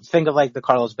 Think of like the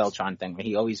Carlos Beltran thing, where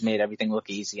he always made everything look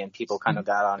easy and people kind of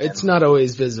got on him. It's not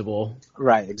always visible.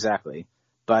 Right, exactly.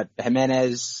 But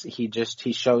Jimenez, he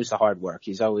shows the hard work.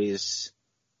 He's always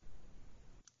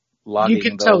logging. You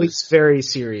can tell he's very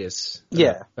serious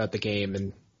about the game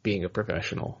and being a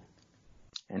professional.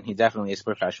 And he definitely is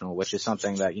professional, which is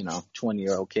something that,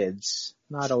 20-year-old kids,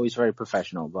 not always very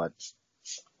professional, but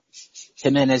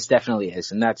Jimenez definitely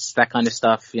is. And that kind of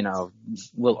stuff,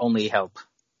 will only help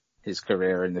his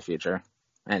career in the future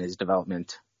and his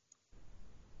development.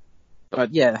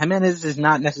 But yeah, Jimenez is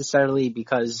not necessarily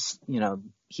because,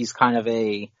 he's kind of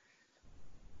a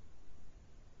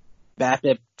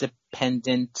BABIP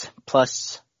dependent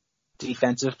plus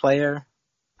defensive player.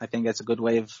 I think that's a good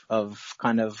way of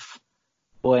kind of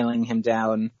boiling him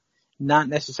down. Not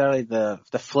necessarily the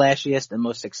flashiest and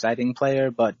most exciting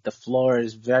player, but the floor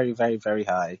is very, very, very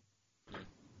high.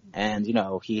 And,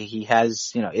 he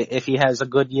has, if he has a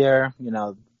good year,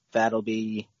 that'll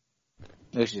be,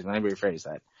 let me rephrase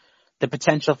that. The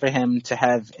potential for him to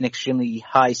have an extremely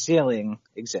high ceiling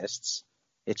exists.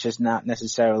 It's just not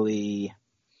necessarily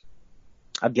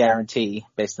a guarantee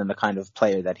based on the kind of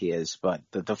player that he is. But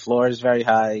the floor is very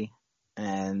high,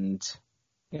 and,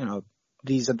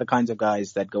 these are the kinds of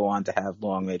guys that go on to have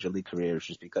long major league careers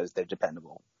just because they're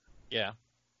dependable. Yeah.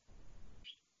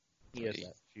 He has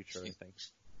that future, I think.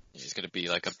 He's going to be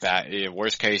like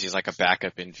worst case, he's like a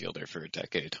backup infielder for a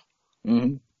decade.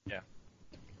 Mm-hmm. Yeah.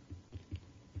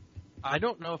 I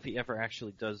don't know if he ever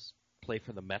actually does play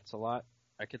for the Mets a lot.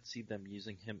 I could see them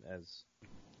using him as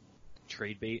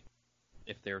trade bait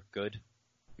if they're good,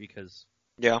 because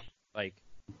like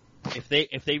if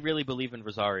they really believe in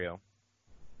Rosario,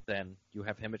 then you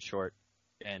have him at short,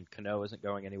 and Cano isn't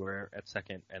going anywhere at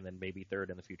second, and then maybe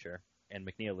third in the future, and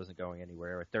McNeil isn't going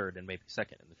anywhere at third, and maybe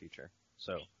second in the future.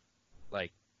 So,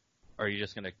 like, are you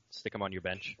just gonna stick him on your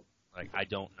bench? Like, I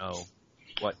don't know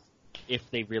if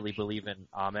they really believe in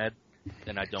Ahmed,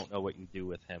 then I don't know what you do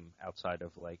with him outside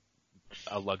of like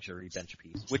a luxury bench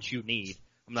piece, which you need.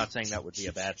 I'm not saying that would be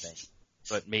a bad thing,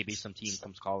 but maybe some team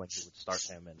comes calling who would start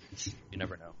him, and you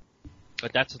never know.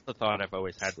 But that's the thought I've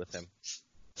always had with him.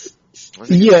 I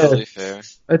think that's really fair.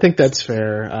 I think that's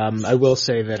fair. I will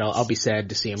say that I'll be sad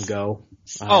to see him go.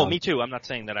 Me too. I'm not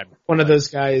saying that I'm one of those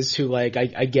guys who, like,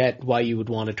 I get why you would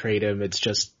want to trade him. It's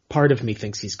just part of me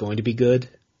thinks he's going to be good.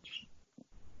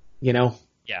 Yeah.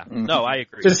 No, I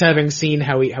agree. Just having seen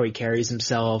how he carries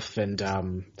himself and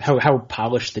how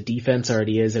polished the defense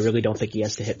already is, I really don't think he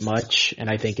has to hit much. And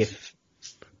I think if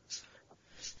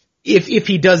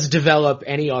he does develop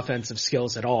any offensive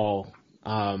skills at all,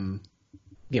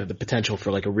 the potential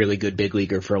for like a really good big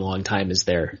leaguer for a long time is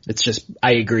there. It's just,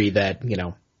 I agree that,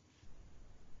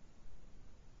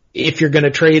 if you're going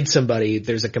to trade somebody,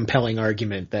 there's a compelling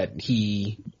argument that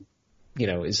he,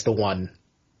 is the one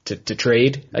to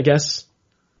trade, I guess.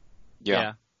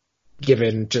 Yeah.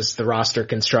 Given just the roster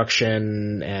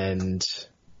construction and,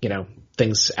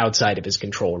 things outside of his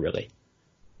control, really.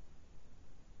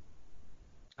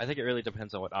 I think it really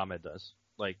depends on what Ahmed does.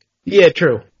 Yeah,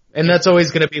 true. And that's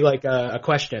always going to be like a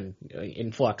question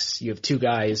in flux. You have two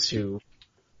guys who,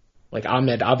 like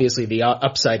Ahmed, obviously the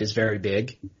upside is very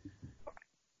big.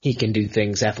 He can do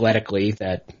things athletically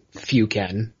that few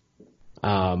can.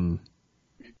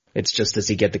 It's just, does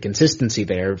he get the consistency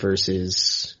there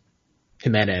versus,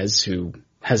 Jimenez, who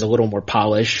has a little more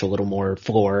polish, a little more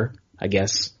floor, I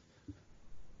guess.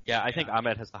 Yeah, I think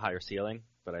Ahmed has the higher ceiling,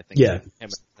 but I think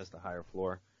Jimenez has the higher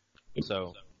floor.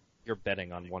 So you're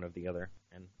betting on one or the other,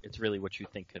 and it's really what you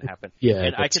think could happen. Yeah,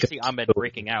 and I could see Ahmed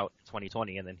breaking out in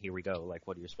 2020, and then here we go. Like,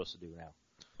 what are you supposed to do now?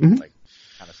 Mm-hmm. Like,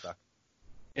 kind of stuck.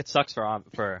 It sucks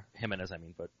for Jimenez,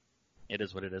 but it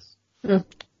is what it is. Yeah.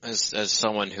 As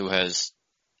someone who has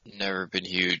never been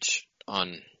huge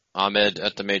on Ahmed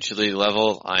at the major league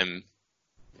level, I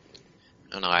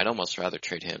don't know, I'd almost rather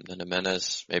trade him than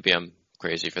Jimenez. Maybe I'm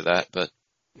crazy for that, but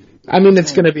I mean,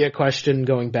 it's going to be a question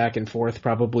going back and forth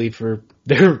probably for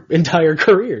their entire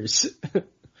careers.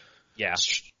 Yeah,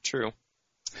 true.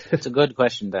 It's a good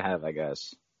question to have, I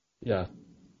guess. Yeah.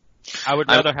 I would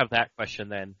rather have that question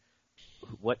than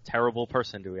what terrible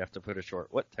person do we have to put ashore?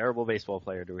 What terrible baseball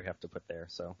player do we have to put there?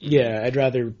 So yeah, I'd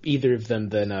rather either of them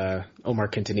than Omar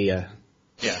Quintanilla.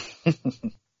 Yeah.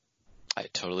 I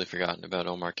had totally forgotten about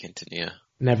Omar Quintanilla.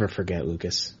 Never forget,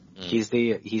 Lucas. He's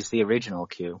the original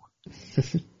Q.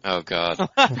 Oh God.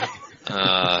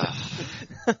 God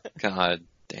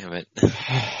damn it.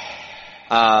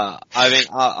 I mean,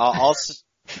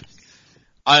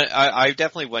 I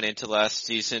definitely went into last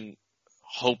season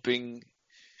hoping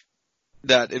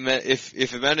that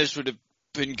if Jimenez would have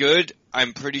been good,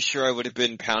 I'm pretty sure I would have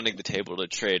been pounding the table to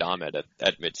trade Ahmed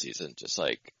at midseason. Just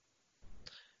like,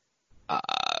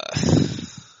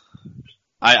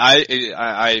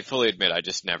 I fully admit I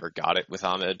just never got it with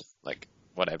Ahmed. Like,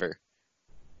 whatever.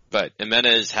 But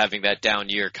Jimenez having that down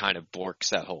year kind of borks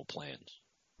that whole plan.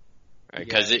 Right?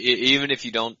 Because even if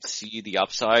you don't see the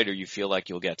upside or you feel like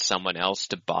you'll get someone else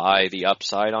to buy the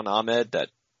upside on Ahmed that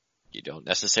you don't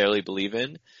necessarily believe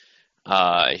in,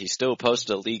 he still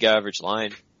posted a league average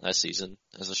line last season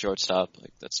as a shortstop.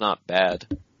 Like, that's not bad.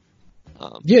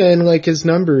 Yeah, and like his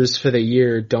numbers for the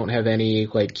year don't have any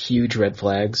like huge red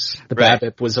flags. The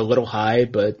BABIP was a little high,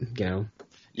 but you know.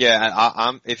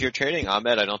 Yeah, if you're trading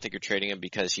Ahmed, I don't think you're trading him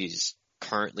because he's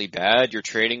currently bad. You're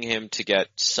trading him to get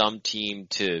some team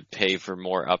to pay for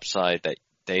more upside that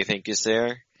they think is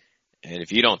there. And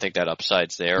if you don't think that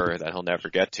upside's there or that he'll never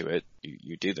get to it,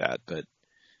 you do that. But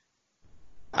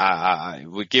I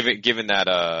would given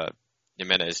that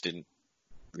Jimenez didn't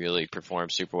really perform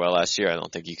super well last year, I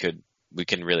don't think we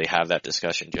can really have that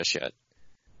discussion just yet.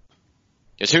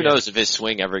 Because who knows if his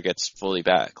swing ever gets fully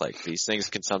back. Like, these things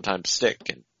can sometimes stick,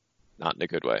 and not in a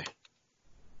good way.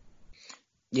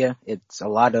 Yeah, it's a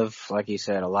lot of, like you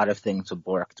said, a lot of things were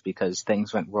borked because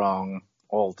things went wrong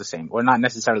all the same. Or not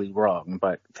necessarily wrong,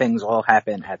 but things all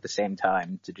happened at the same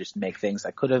time to just make things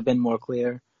that could have been more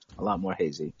clear a lot more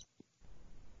hazy.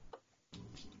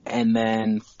 And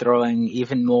then throwing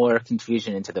even more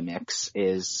confusion into the mix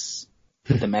is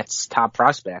the Mets' top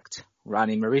prospect,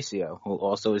 Ronnie Mauricio, who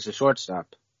also is a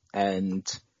shortstop. And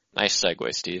nice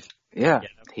segue, Steve. Yeah,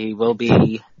 he will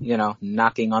be,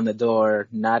 knocking on the door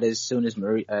not as soon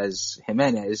as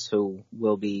Jimenez, who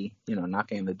will be,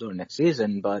 knocking on the door next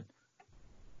season, but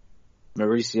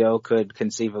Mauricio could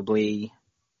conceivably,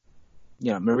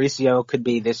 Mauricio could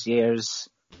be this year's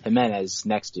Jimenez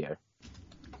next year.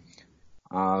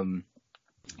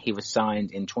 He was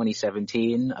signed in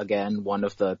 2017, again, one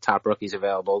of the top rookies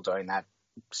available during that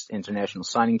international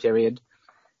signing period.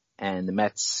 And the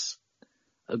Mets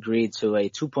agreed to a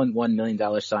 $2.1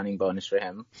 million signing bonus for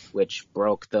him, which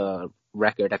broke the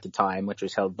record at the time, which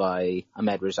was held by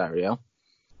Ahmed Rosario.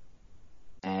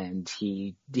 And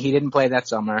he didn't play that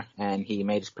summer, and he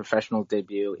made his professional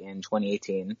debut in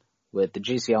 2018 with the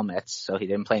GCL Mets, so he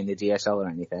didn't play in the DSL or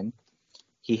anything.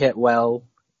 He hit well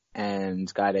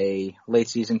and got a late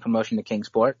season promotion to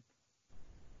Kingsport.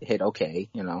 Hit okay,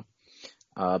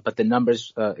 but the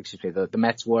numbers, the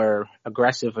Mets were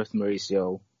aggressive with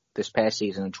Mauricio this past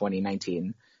season in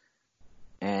 2019.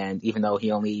 And even though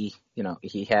he only,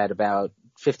 he had about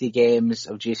 50 games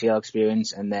of GCL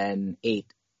experience and then 8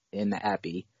 in the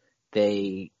Appy,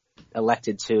 they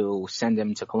elected to send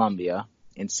him to Colombia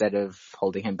instead of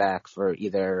holding him back for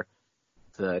either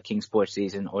the Kingsport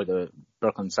season or the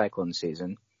Brooklyn Cyclones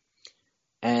season.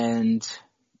 And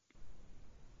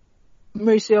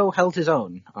Mauricio held his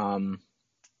own.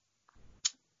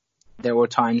 There were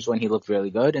times when he looked really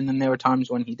good, and then there were times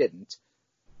when he didn't,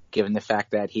 given the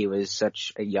fact that he was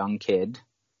such a young kid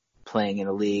playing in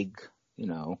a league,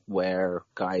 where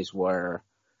guys were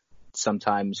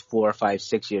sometimes 4, 5,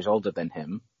 6 years older than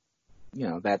him.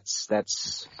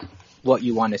 That's what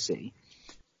you want to see.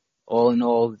 All in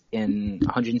all, in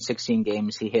 116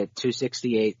 games, he hit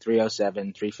 268,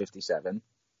 307, 357.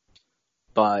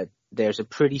 But there's a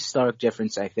pretty stark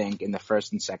difference, I think, in the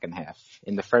first and second half.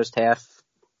 In the first half,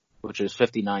 which was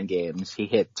 59 games, he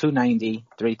hit 290,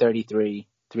 333,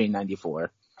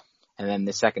 394. And then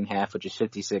the second half, which is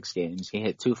 56 games, he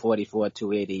hit 244,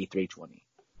 280, 320.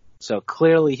 So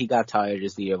clearly he got tired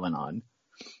as the year went on.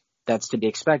 That's to be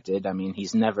expected. I mean,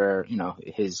 he's never,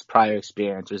 his prior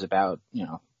experience was about,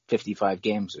 55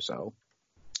 games or so.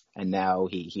 And now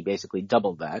he basically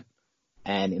doubled that.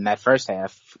 And in that first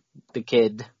half, the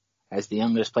kid, as the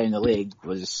youngest player in the league,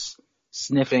 was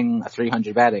sniffing a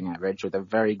 300 batting average with a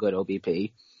very good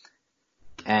OBP.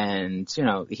 And,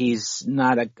 he's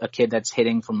not a kid that's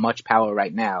hitting from much power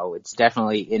right now. It's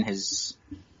definitely in his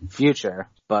future,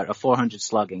 but a 400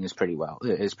 slugging is pretty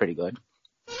good.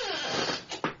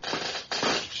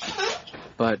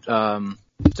 But,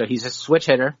 so he's a switch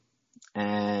hitter,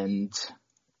 and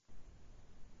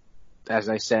as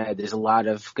I said, there's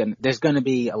going to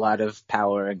be a lot of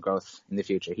power and growth in the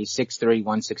future. He's 6'3",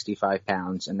 165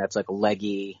 pounds, and that's like a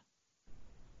leggy,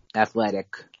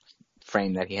 athletic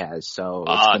frame that he has. So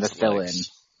it's going to fill in.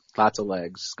 Lots of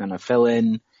legs. It's going to fill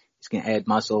in. He's going to add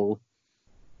muscle.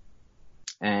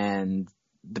 And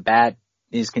the bat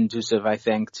is conducive, I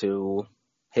think, to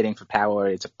hitting for power.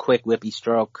 It's a quick, whippy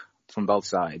stroke from both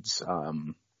sides.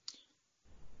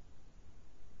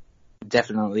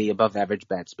 Definitely above average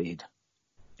bat speed.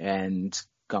 And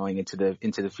going into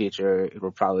the future, it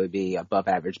will probably be above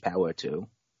average power too.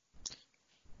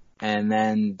 And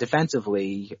then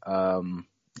defensively,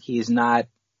 he's not,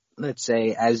 let's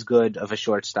say, as good of a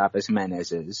shortstop as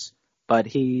Menez is, but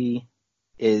he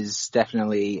is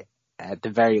definitely, at the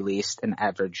very least, an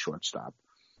average shortstop.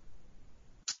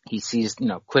 He sees,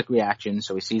 quick reactions,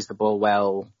 so he sees the ball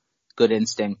well, good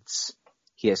instincts.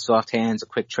 He has soft hands, a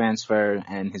quick transfer,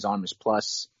 and his arm is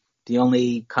plus. The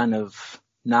only kind of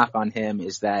knock on him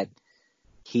is that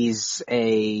he's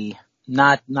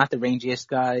not the rangiest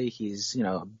guy. He's,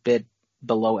 a bit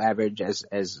below average as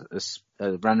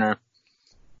a runner.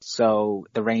 So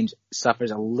the range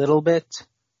suffers a little bit,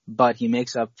 but he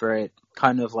makes up for it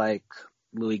kind of like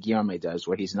Louis Guillorme does,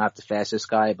 where he's not the fastest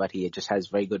guy, but he just has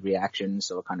very good reactions,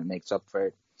 so it kind of makes up for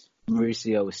it.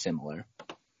 Mauricio is similar.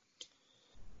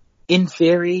 In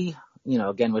theory,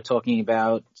 again, we're talking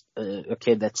about a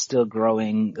kid that's still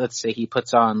growing. Let's say he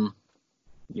puts on,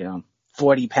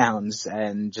 40 pounds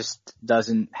and just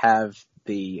doesn't have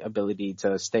the ability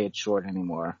to stay at short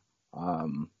anymore.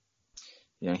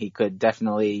 He could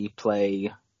definitely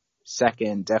play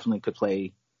second, definitely could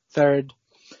play third.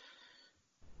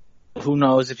 Who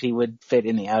knows if he would fit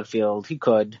in the outfield? He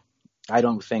could. I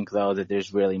don't think, though, that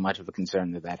there's really much of a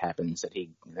concern that happens,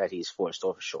 that he's forced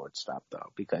off a shortstop,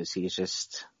 though, because he's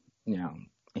just,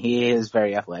 he is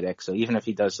very athletic. So even if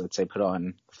he does, let's say, put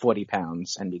on 40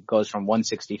 pounds and he goes from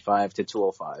 165 to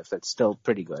 205, that's still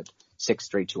pretty good.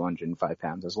 6'3", 205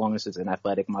 pounds. As long as it's an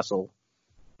athletic muscle,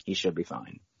 he should be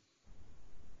fine.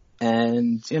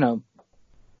 And,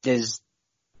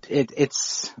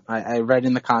 I read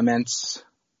in the comments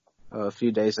a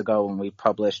few days ago when we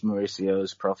published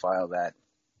Mauricio's profile that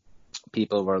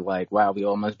people were like, wow, we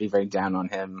all must be very down on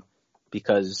him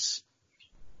because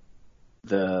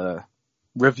the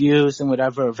reviews and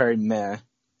whatever are very meh.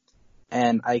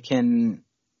 And I can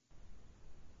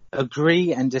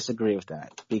agree and disagree with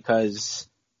that because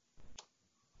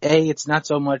it's not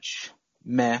so much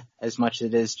meh as much as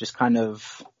it is just kind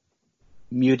of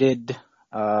muted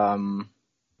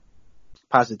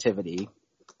positivity.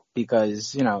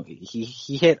 Because,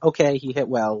 he hit okay, he hit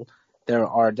well. There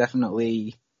are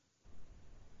definitely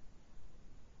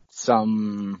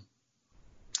some,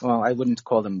 well, I wouldn't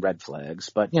call them red flags,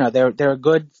 but, there are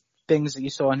good things that you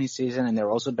saw in his season, and there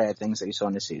are also bad things that you saw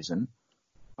in his season.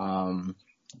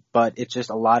 But it's just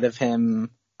a lot of the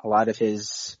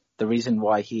reason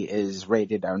why he is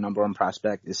rated our number one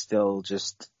prospect is still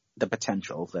just the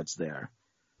potential that's there.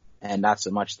 And not so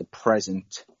much the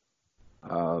present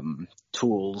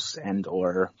tools and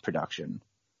or production.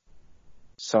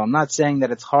 So I'm not saying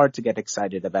that it's hard to get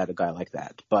excited about a guy like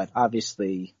that, but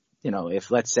obviously,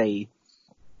 if let's say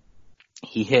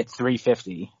he hit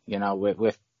 350,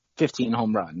 with 15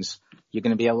 home runs, you're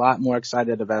going to be a lot more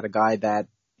excited about a guy that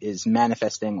is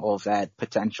manifesting all of that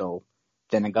potential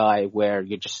than a guy where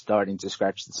you're just starting to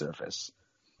scratch the surface.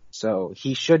 So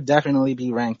he should definitely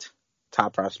be ranked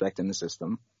top prospect in the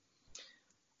system.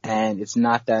 And it's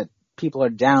not that people are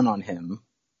down on him,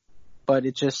 but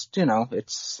it just,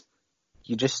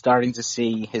 you're just starting to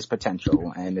see his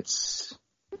potential, and it's,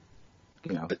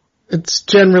 It's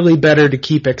generally better to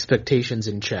keep expectations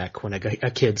in check when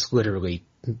a kid's literally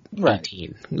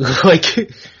 18.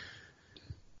 Right.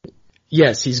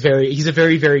 Yes, he's a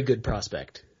very, very good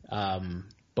prospect.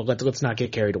 But let's not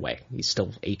get carried away. He's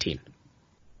still 18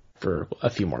 for a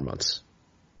few more months.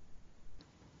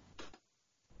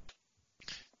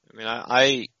 I mean,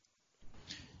 I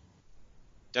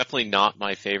definitely not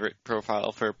my favorite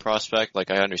profile for a prospect.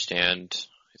 Like, I understand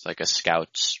it's like a scout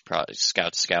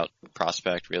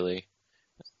prospect, really.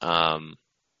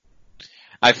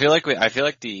 I feel like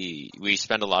we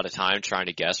spend a lot of time trying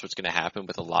to guess what's going to happen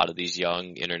with a lot of these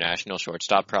young international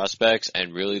shortstop prospects,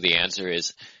 and really the answer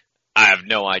is I have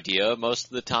no idea most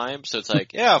of the time. So it's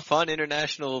like, yeah, fun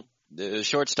international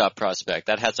shortstop prospect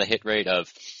that has a hit rate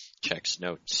of checks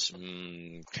notes,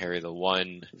 carry the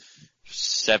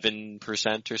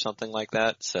 7% or something like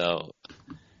that. So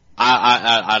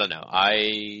I don't know.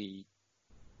 I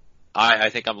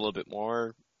think I'm a little bit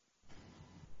more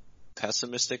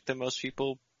pessimistic than most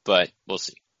people, but we'll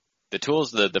see. The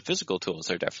tools, the physical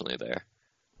tools are definitely there.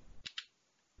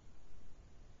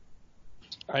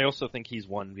 I also think he's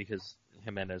one because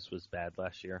Jimenez was bad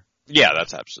last year. Yeah,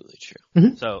 that's absolutely true.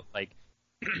 Mm-hmm. So, like,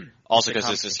 also because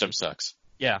the system sucks.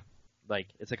 Yeah, like,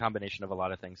 it's a combination of a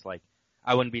lot of things. Like,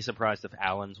 I wouldn't be surprised if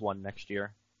Allen's won next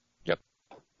year. Yep.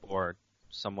 Or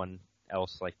someone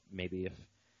else, like, maybe if,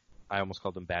 I almost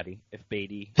called him Batty. If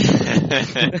Beatty.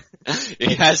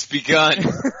 It has begun.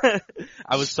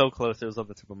 I was so close, it was on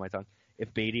the tip of my tongue.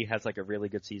 If Beatty has, like, a really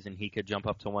good season, he could jump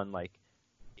up to one, like,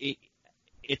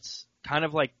 it's kind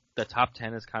of like the top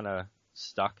 10 is kind of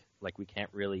stuck. Like, we can't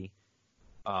really,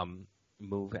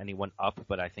 move anyone up,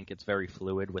 but I think it's very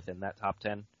fluid within that top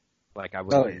 10. Like, I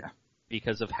would,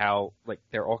 because of how, like,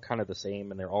 they're all kind of the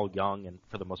same and they're all young, and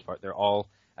for the most part, they're all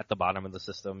at the bottom of the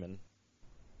system, and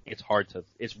it's hard to,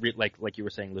 like you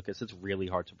were saying, Lucas, it's really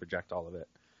hard to project all of it.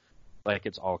 Like,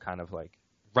 it's all kind of like,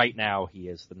 right now, he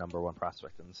is the number one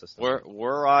prospect in the system.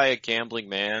 Were I a gambling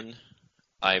man,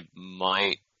 I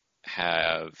might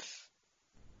have,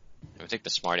 I think the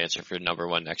smart answer for number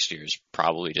one next year is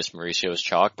probably just Mauricio's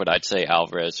chalk, but I'd say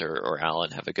Alvarez or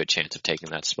Allen have a good chance of taking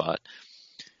that spot.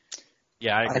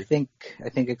 Yeah, I agree. I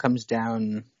think it comes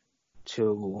down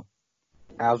to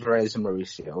Alvarez and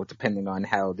Mauricio, depending on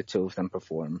how the two of them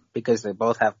perform, because they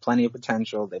both have plenty of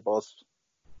potential. They both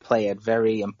play at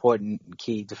very important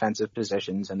key defensive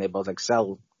positions, and they both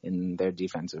excel in their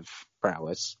defensive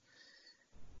prowess.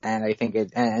 And I think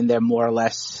and they're more or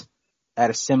less at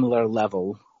a similar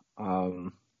level.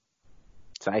 So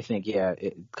I think, yeah,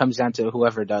 it comes down to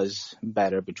whoever does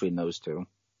better between those two.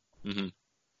 Mm-hmm.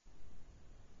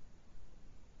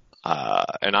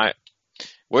 And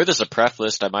where there's a pref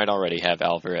list, I might already have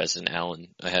Alvarez and Allen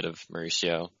ahead of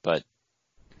Mauricio, but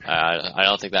I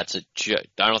don't think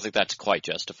that's quite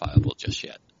justifiable just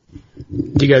yet.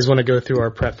 Do you guys want to go through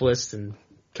our pref list and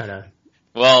kind of?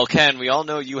 Well, Ken, we all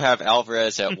know you have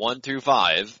Alvarez at 1 through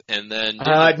 5, and then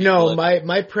no,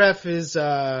 my pref is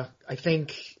I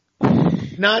think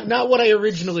not what I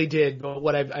originally did, but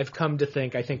what I've come to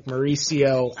think. I think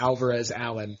Mauricio, Alvarez,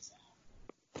 Allen.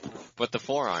 But the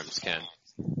forearms, Ken.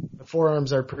 The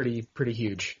forearms are pretty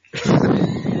huge.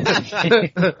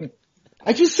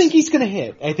 I just think he's gonna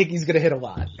hit. I think he's gonna hit a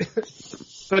lot.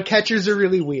 But catchers are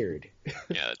really weird.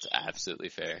 Yeah, that's absolutely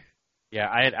fair. Yeah,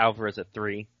 I had Alvarez at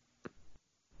 3.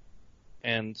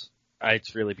 And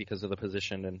it's really because of the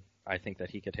position, and I think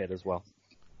that he could hit as well.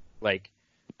 Like,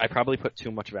 I probably put too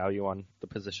much value on the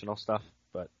positional stuff,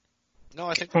 but... No,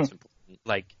 I think that's important.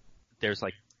 Like, there's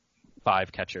like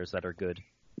 5 catchers that are good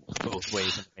both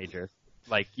ways in majors.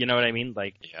 Like, you know what I mean?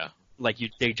 Like, yeah. Like,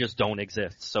 they just don't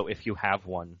exist. So if you have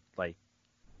one, like,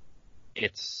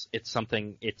 it's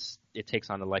something, it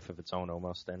takes on a life of its own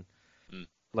almost, and,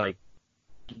 like,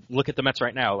 look at the Mets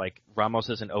right now. Like, Ramos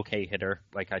is an okay hitter.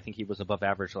 Like, I think he was above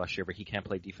average last year, but he can't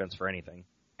play defense for anything.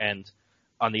 And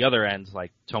on the other end,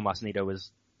 like, Tomas Nido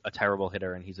is a terrible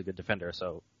hitter and he's a good defender.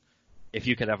 So if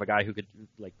you could have a guy who could,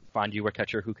 like, find you a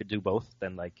catcher who could do both,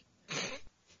 then, like,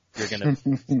 you're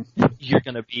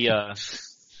gonna be,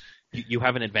 you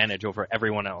have an advantage over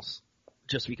everyone else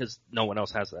just because no one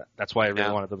else has that. That's why I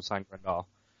really wanted them to sign Grandal.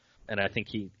 And I think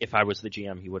if I was the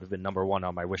GM, he would have been number 1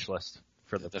 on my wish list.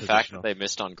 The fact that they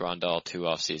missed on Grandal 2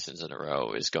 off seasons in a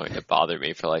row is going to bother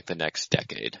me for like the next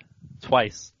decade.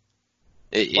 Twice.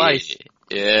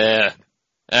 Yeah.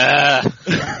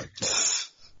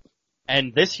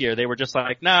 And this year they were just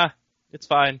like, nah, it's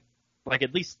fine. Like,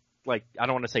 at least, like, I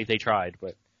don't want to say they tried,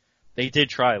 but they did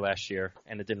try last year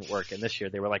and it didn't work. And this year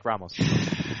they were like Ramos.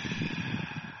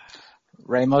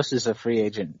 Ramos is a free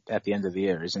agent at the end of the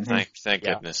year, isn't he? Thank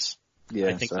goodness. Yeah,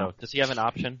 I think so. Does he have an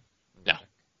option? No.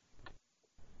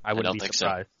 I wouldn't be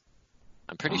surprised. So.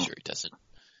 I'm pretty sure he doesn't.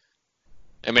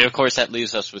 I mean, of course, that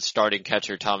leaves us with starting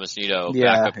catcher Tomas Nido,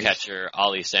 backup catcher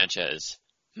Ali Sanchez.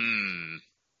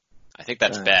 I think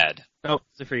that's bad. No,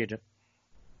 it's a free agent.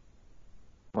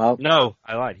 Well, no,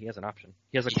 I lied. He has an option.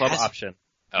 He has a club option.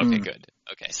 Okay, good.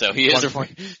 Okay, so he is a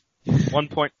free.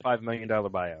 $1.5 million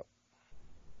buyout.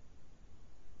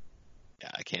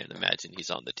 Yeah, I can't imagine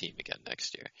he's on the team again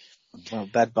next year. Well,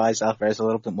 that buys Alvarez a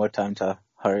little bit more time to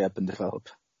hurry up and develop.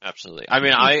 Absolutely. I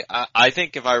mean, I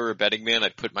think if I were a betting man,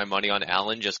 I'd put my money on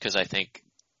Allen just because I think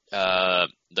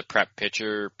the prep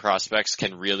pitcher prospects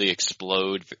can really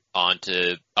explode up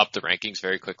the rankings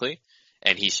very quickly,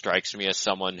 and he strikes me as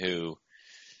someone who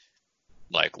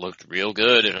looked real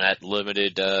good and had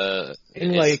limited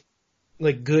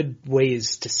like good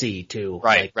ways to see too.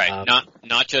 Right.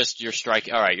 Not just you're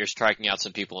striking out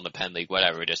some people in the Penn League,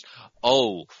 whatever. Just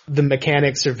the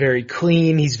mechanics are very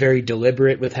clean. He's very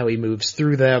deliberate with how he moves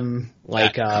through them.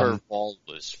 That curveball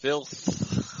was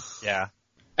filth. Yeah,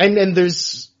 and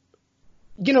there's,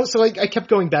 so I kept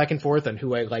going back and forth on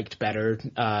who I liked better,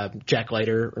 Jack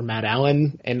Leiter or Matt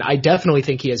Allen, and I definitely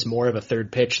think he has more of a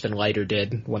third pitch than Leiter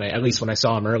did at least when I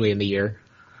saw him early in the year.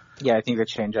 Yeah, I think the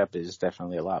changeup is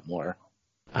definitely a lot more.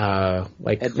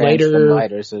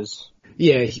 Leiter's is.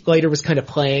 Yeah, Leiter was kind of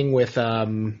playing with a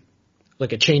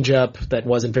changeup that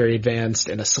wasn't very advanced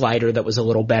and a slider that was a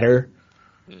little better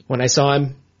when I saw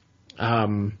him.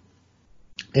 And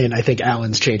I think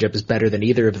Allen's changeup is better than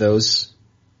either of those.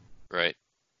 Right.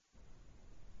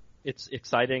 It's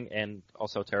exciting and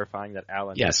also terrifying that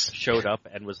Allen showed up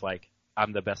and was like,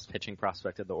 I'm the best pitching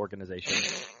prospect in the organization.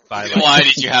 Why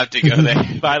did you have to go there?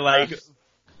 by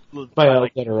 10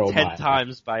 10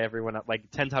 times by everyone,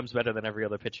 10 times better than every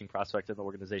other pitching prospect in the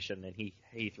organization, and he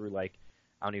threw I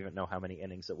don't even know how many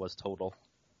innings it was total.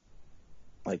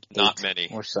 Not many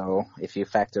or so, if you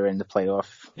factor in the playoff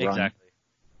run. Exactly.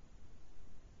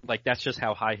 That's just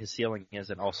how high his ceiling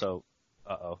is, and also,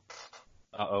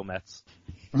 Mets.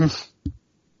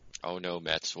 Oh no,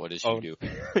 Mets! What did you do?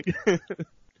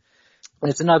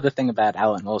 It's another thing about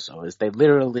Allen also is they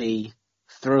literally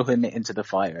threw him into the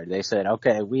fire. They said,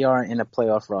 okay, we are in a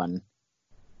playoff run.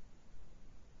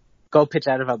 Go pitch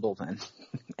out of our bullpen.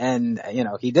 And,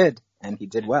 he did. And he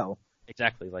did well.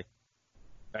 Exactly.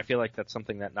 I feel like that's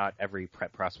something that not every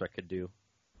prep prospect could do.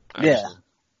 Yeah.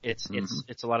 It's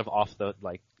a lot of off the,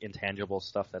 intangible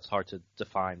stuff that's hard to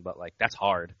define, but, that's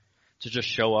hard. To just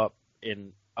show up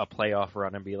in a playoff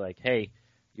run and be like, hey,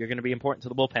 you're going to be important to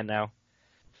the bullpen now.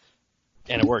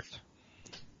 And it worked.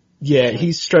 Yeah,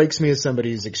 he strikes me as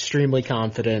somebody who's extremely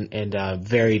confident and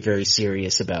very, very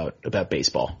serious about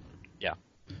baseball. Yeah.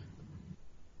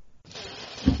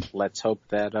 Let's hope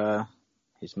that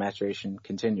his maturation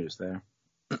continues there.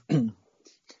 All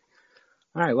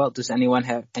right, well, does anyone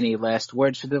have any last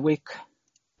words for the week?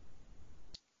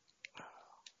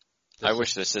 I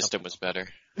wish the system was better.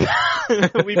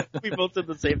 we both did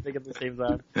the same thing at the same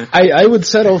time. I would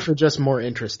settle for just more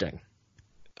interesting.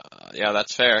 Yeah,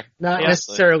 that's fair. Not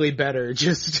necessarily better,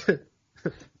 just...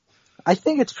 I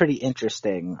think it's pretty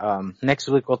interesting. Next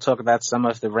week we'll talk about some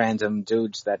of the random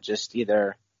dudes that just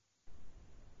either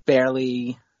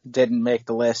barely didn't make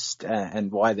the list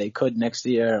and why they could next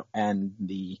year, and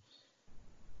I'm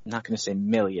not going to say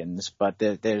millions, but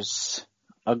there's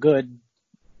a good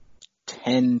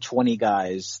 10, 20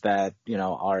 guys that,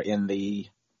 are in the,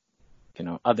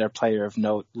 other player of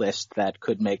note list that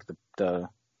could make the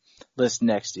list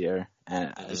next year.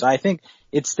 And so I think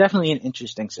it's definitely an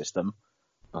interesting system.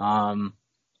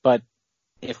 But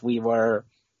if we were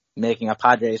making a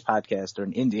Padres podcast or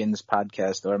an Indians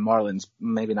podcast or Marlins,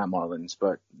 maybe not Marlins,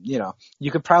 but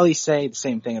you could probably say the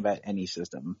same thing about any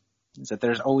system. Is that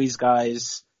there's always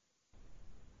guys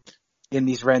in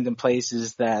these random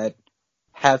places that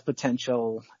have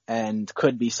potential and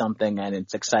could be something, and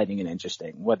it's exciting and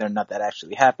interesting. Whether or not that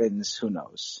actually happens, who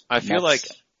knows? I feel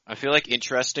like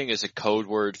interesting is a code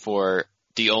word for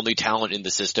the only talent in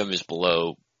the system is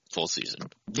below full season.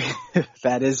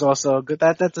 That is also a good.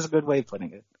 That's a good way of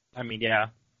putting it. I mean, yeah,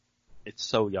 it's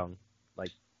so young.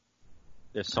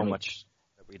 There's so much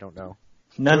that we don't know.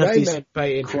 What I meant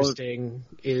by interesting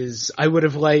is I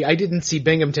didn't see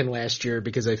Binghamton last year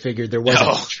because I figured there wasn't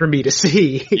much for me to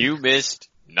see. You missed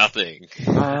nothing.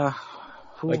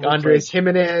 Andres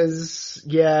Jimenez,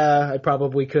 I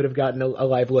probably could have gotten a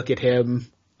live look at him.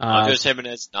 Andres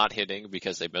Jimenez not hitting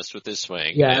because they messed with his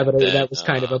swing. Yeah, but that was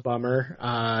kind of a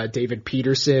bummer. David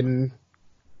Peterson,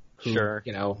 who,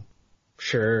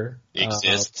 sure.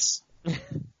 Exists.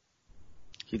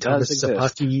 He does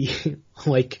exist.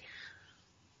 Sapaki,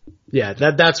 yeah,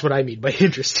 that's what I mean by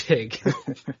interesting.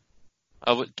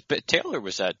 But Taylor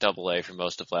was at Double-A for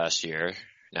most of last year.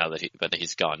 But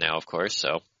he's gone now, of course.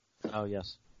 So. Oh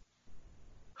yes.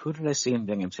 Who did I see in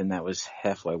Binghamton that was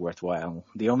halfway worthwhile?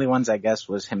 The only ones I guess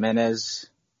was Jimenez,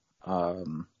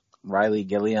 Riley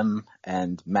Gilliam,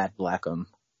 and Matt Blackham.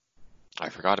 I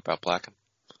forgot about Blackham.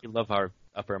 We love our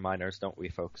upper minors, don't we,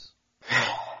 folks?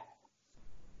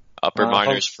 Upper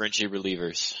minors, fringy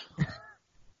relievers.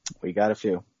 We got a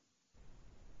few.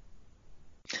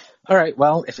 All right.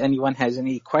 Well, if anyone has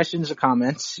any questions or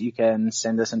comments, you can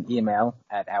send us an email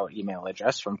at our email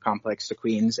address from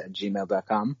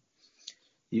complextoqueens@gmail.com.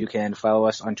 You can follow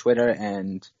us on Twitter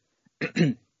and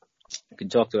you can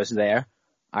talk to us there.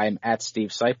 I'm at Steve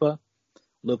Sypa.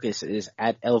 Lucas is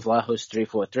at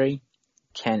elvlajos343.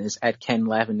 Ken is at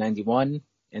KenLavin91.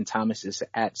 And Thomas is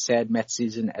at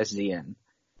SadMetSeasonSDN.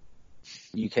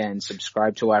 You can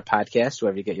subscribe to our podcast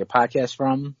wherever you get your podcast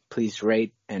from. Please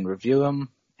rate and review them.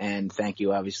 And thank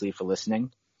you, obviously, for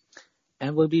listening.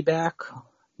 And we'll be back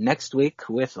next week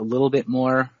with a little bit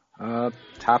more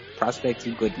top prospect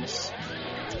goodness.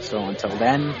 So until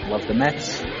then, love the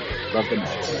Mets. Love the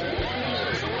Mets.